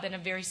Schwab at a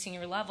very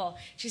senior level.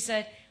 She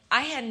said,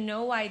 I had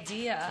no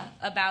idea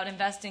about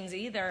investings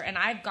either, and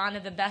I've gone to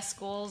the best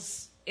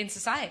schools in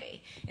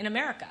society, in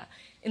America,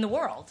 in the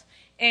world.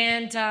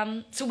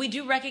 And so we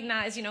do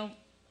recognize,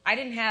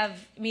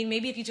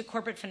 maybe if you took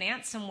corporate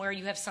finance somewhere,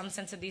 you have some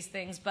sense of these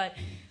things, but,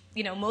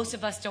 most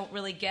of us don't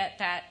really get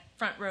that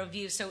front row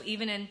view. So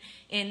even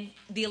in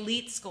the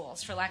elite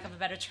schools, for lack of a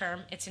better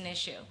term, it's an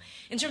issue.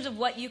 In terms of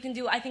what you can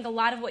do, I think a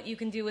lot of what you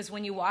can do is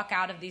when you walk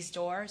out of these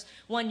doors,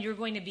 one, you're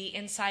going to be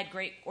inside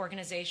great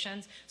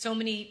organizations. So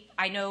many,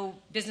 I know,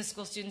 business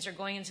school students are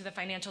going into the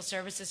financial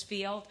services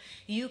field.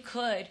 You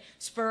could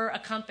spur a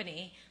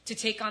company to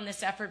take on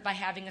this effort by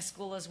having a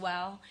school as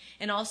well,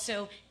 and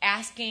also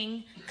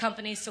asking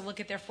companies to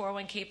look at their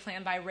 401k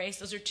plan by race.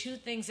 Those are 2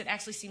 things that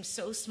actually seem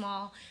so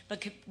small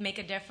but could make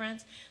a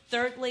difference.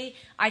 Thirdly,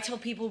 I tell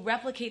people,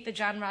 replicate the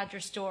John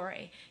Rogers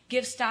story.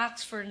 Give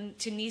stocks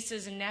to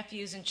nieces and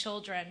nephews and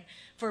children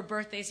for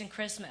birthdays and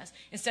Christmas.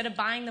 Instead of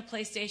buying the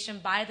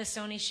PlayStation, buy the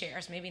Sony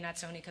shares. Maybe not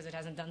Sony because it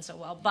hasn't done so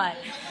well, but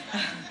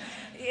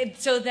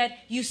so that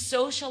you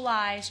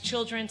socialize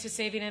children to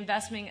saving and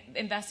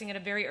investing at a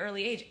very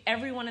early age.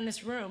 Everyone in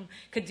this room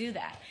could do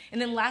that.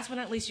 And then last but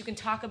not least, you can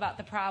talk about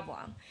the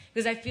problem.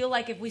 Because I feel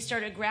like if we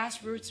start a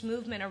grassroots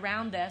movement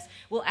around this,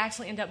 we'll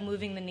actually end up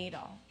moving the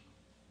needle.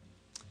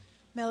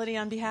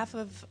 Mellody, on behalf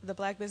of the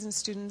Black business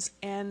students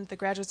and the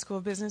Graduate School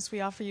of Business,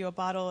 we offer you a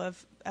bottle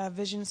of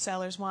Vision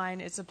Cellars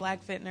wine. It's a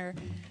black vintner.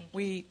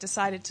 We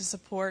decided to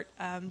support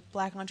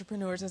black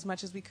entrepreneurs as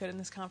much as we could in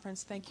this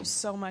conference. Thank you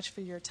so much for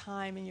your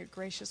time and your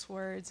gracious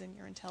words and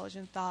your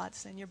intelligent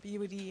thoughts and your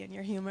beauty and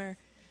your humor.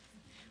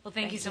 Well,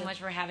 thank you so much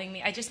for having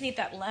me. I just need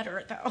that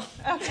letter, though.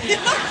 Okay. You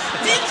got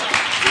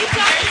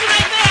it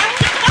right there.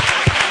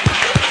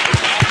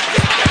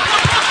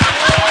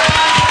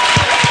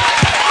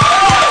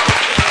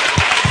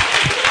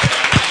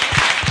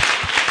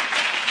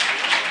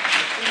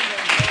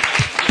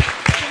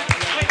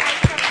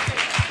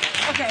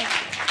 Okay,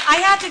 I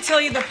have to tell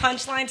you the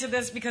punchline to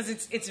this because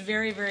it's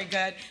very, very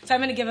good. So I'm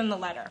going to give him the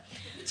letter.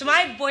 So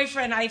my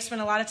boyfriend, I've spent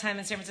a lot of time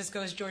in San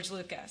Francisco, is George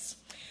Lucas.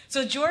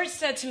 So George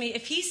said to me,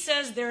 if he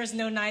says there is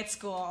no night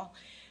school,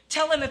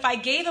 tell him if I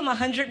gave him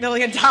 $100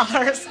 million,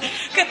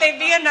 could they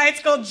be a night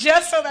school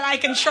just so that I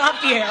can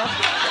trump you?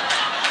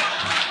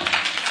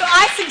 So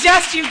I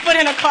suggest you put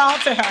in a call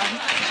to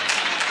him.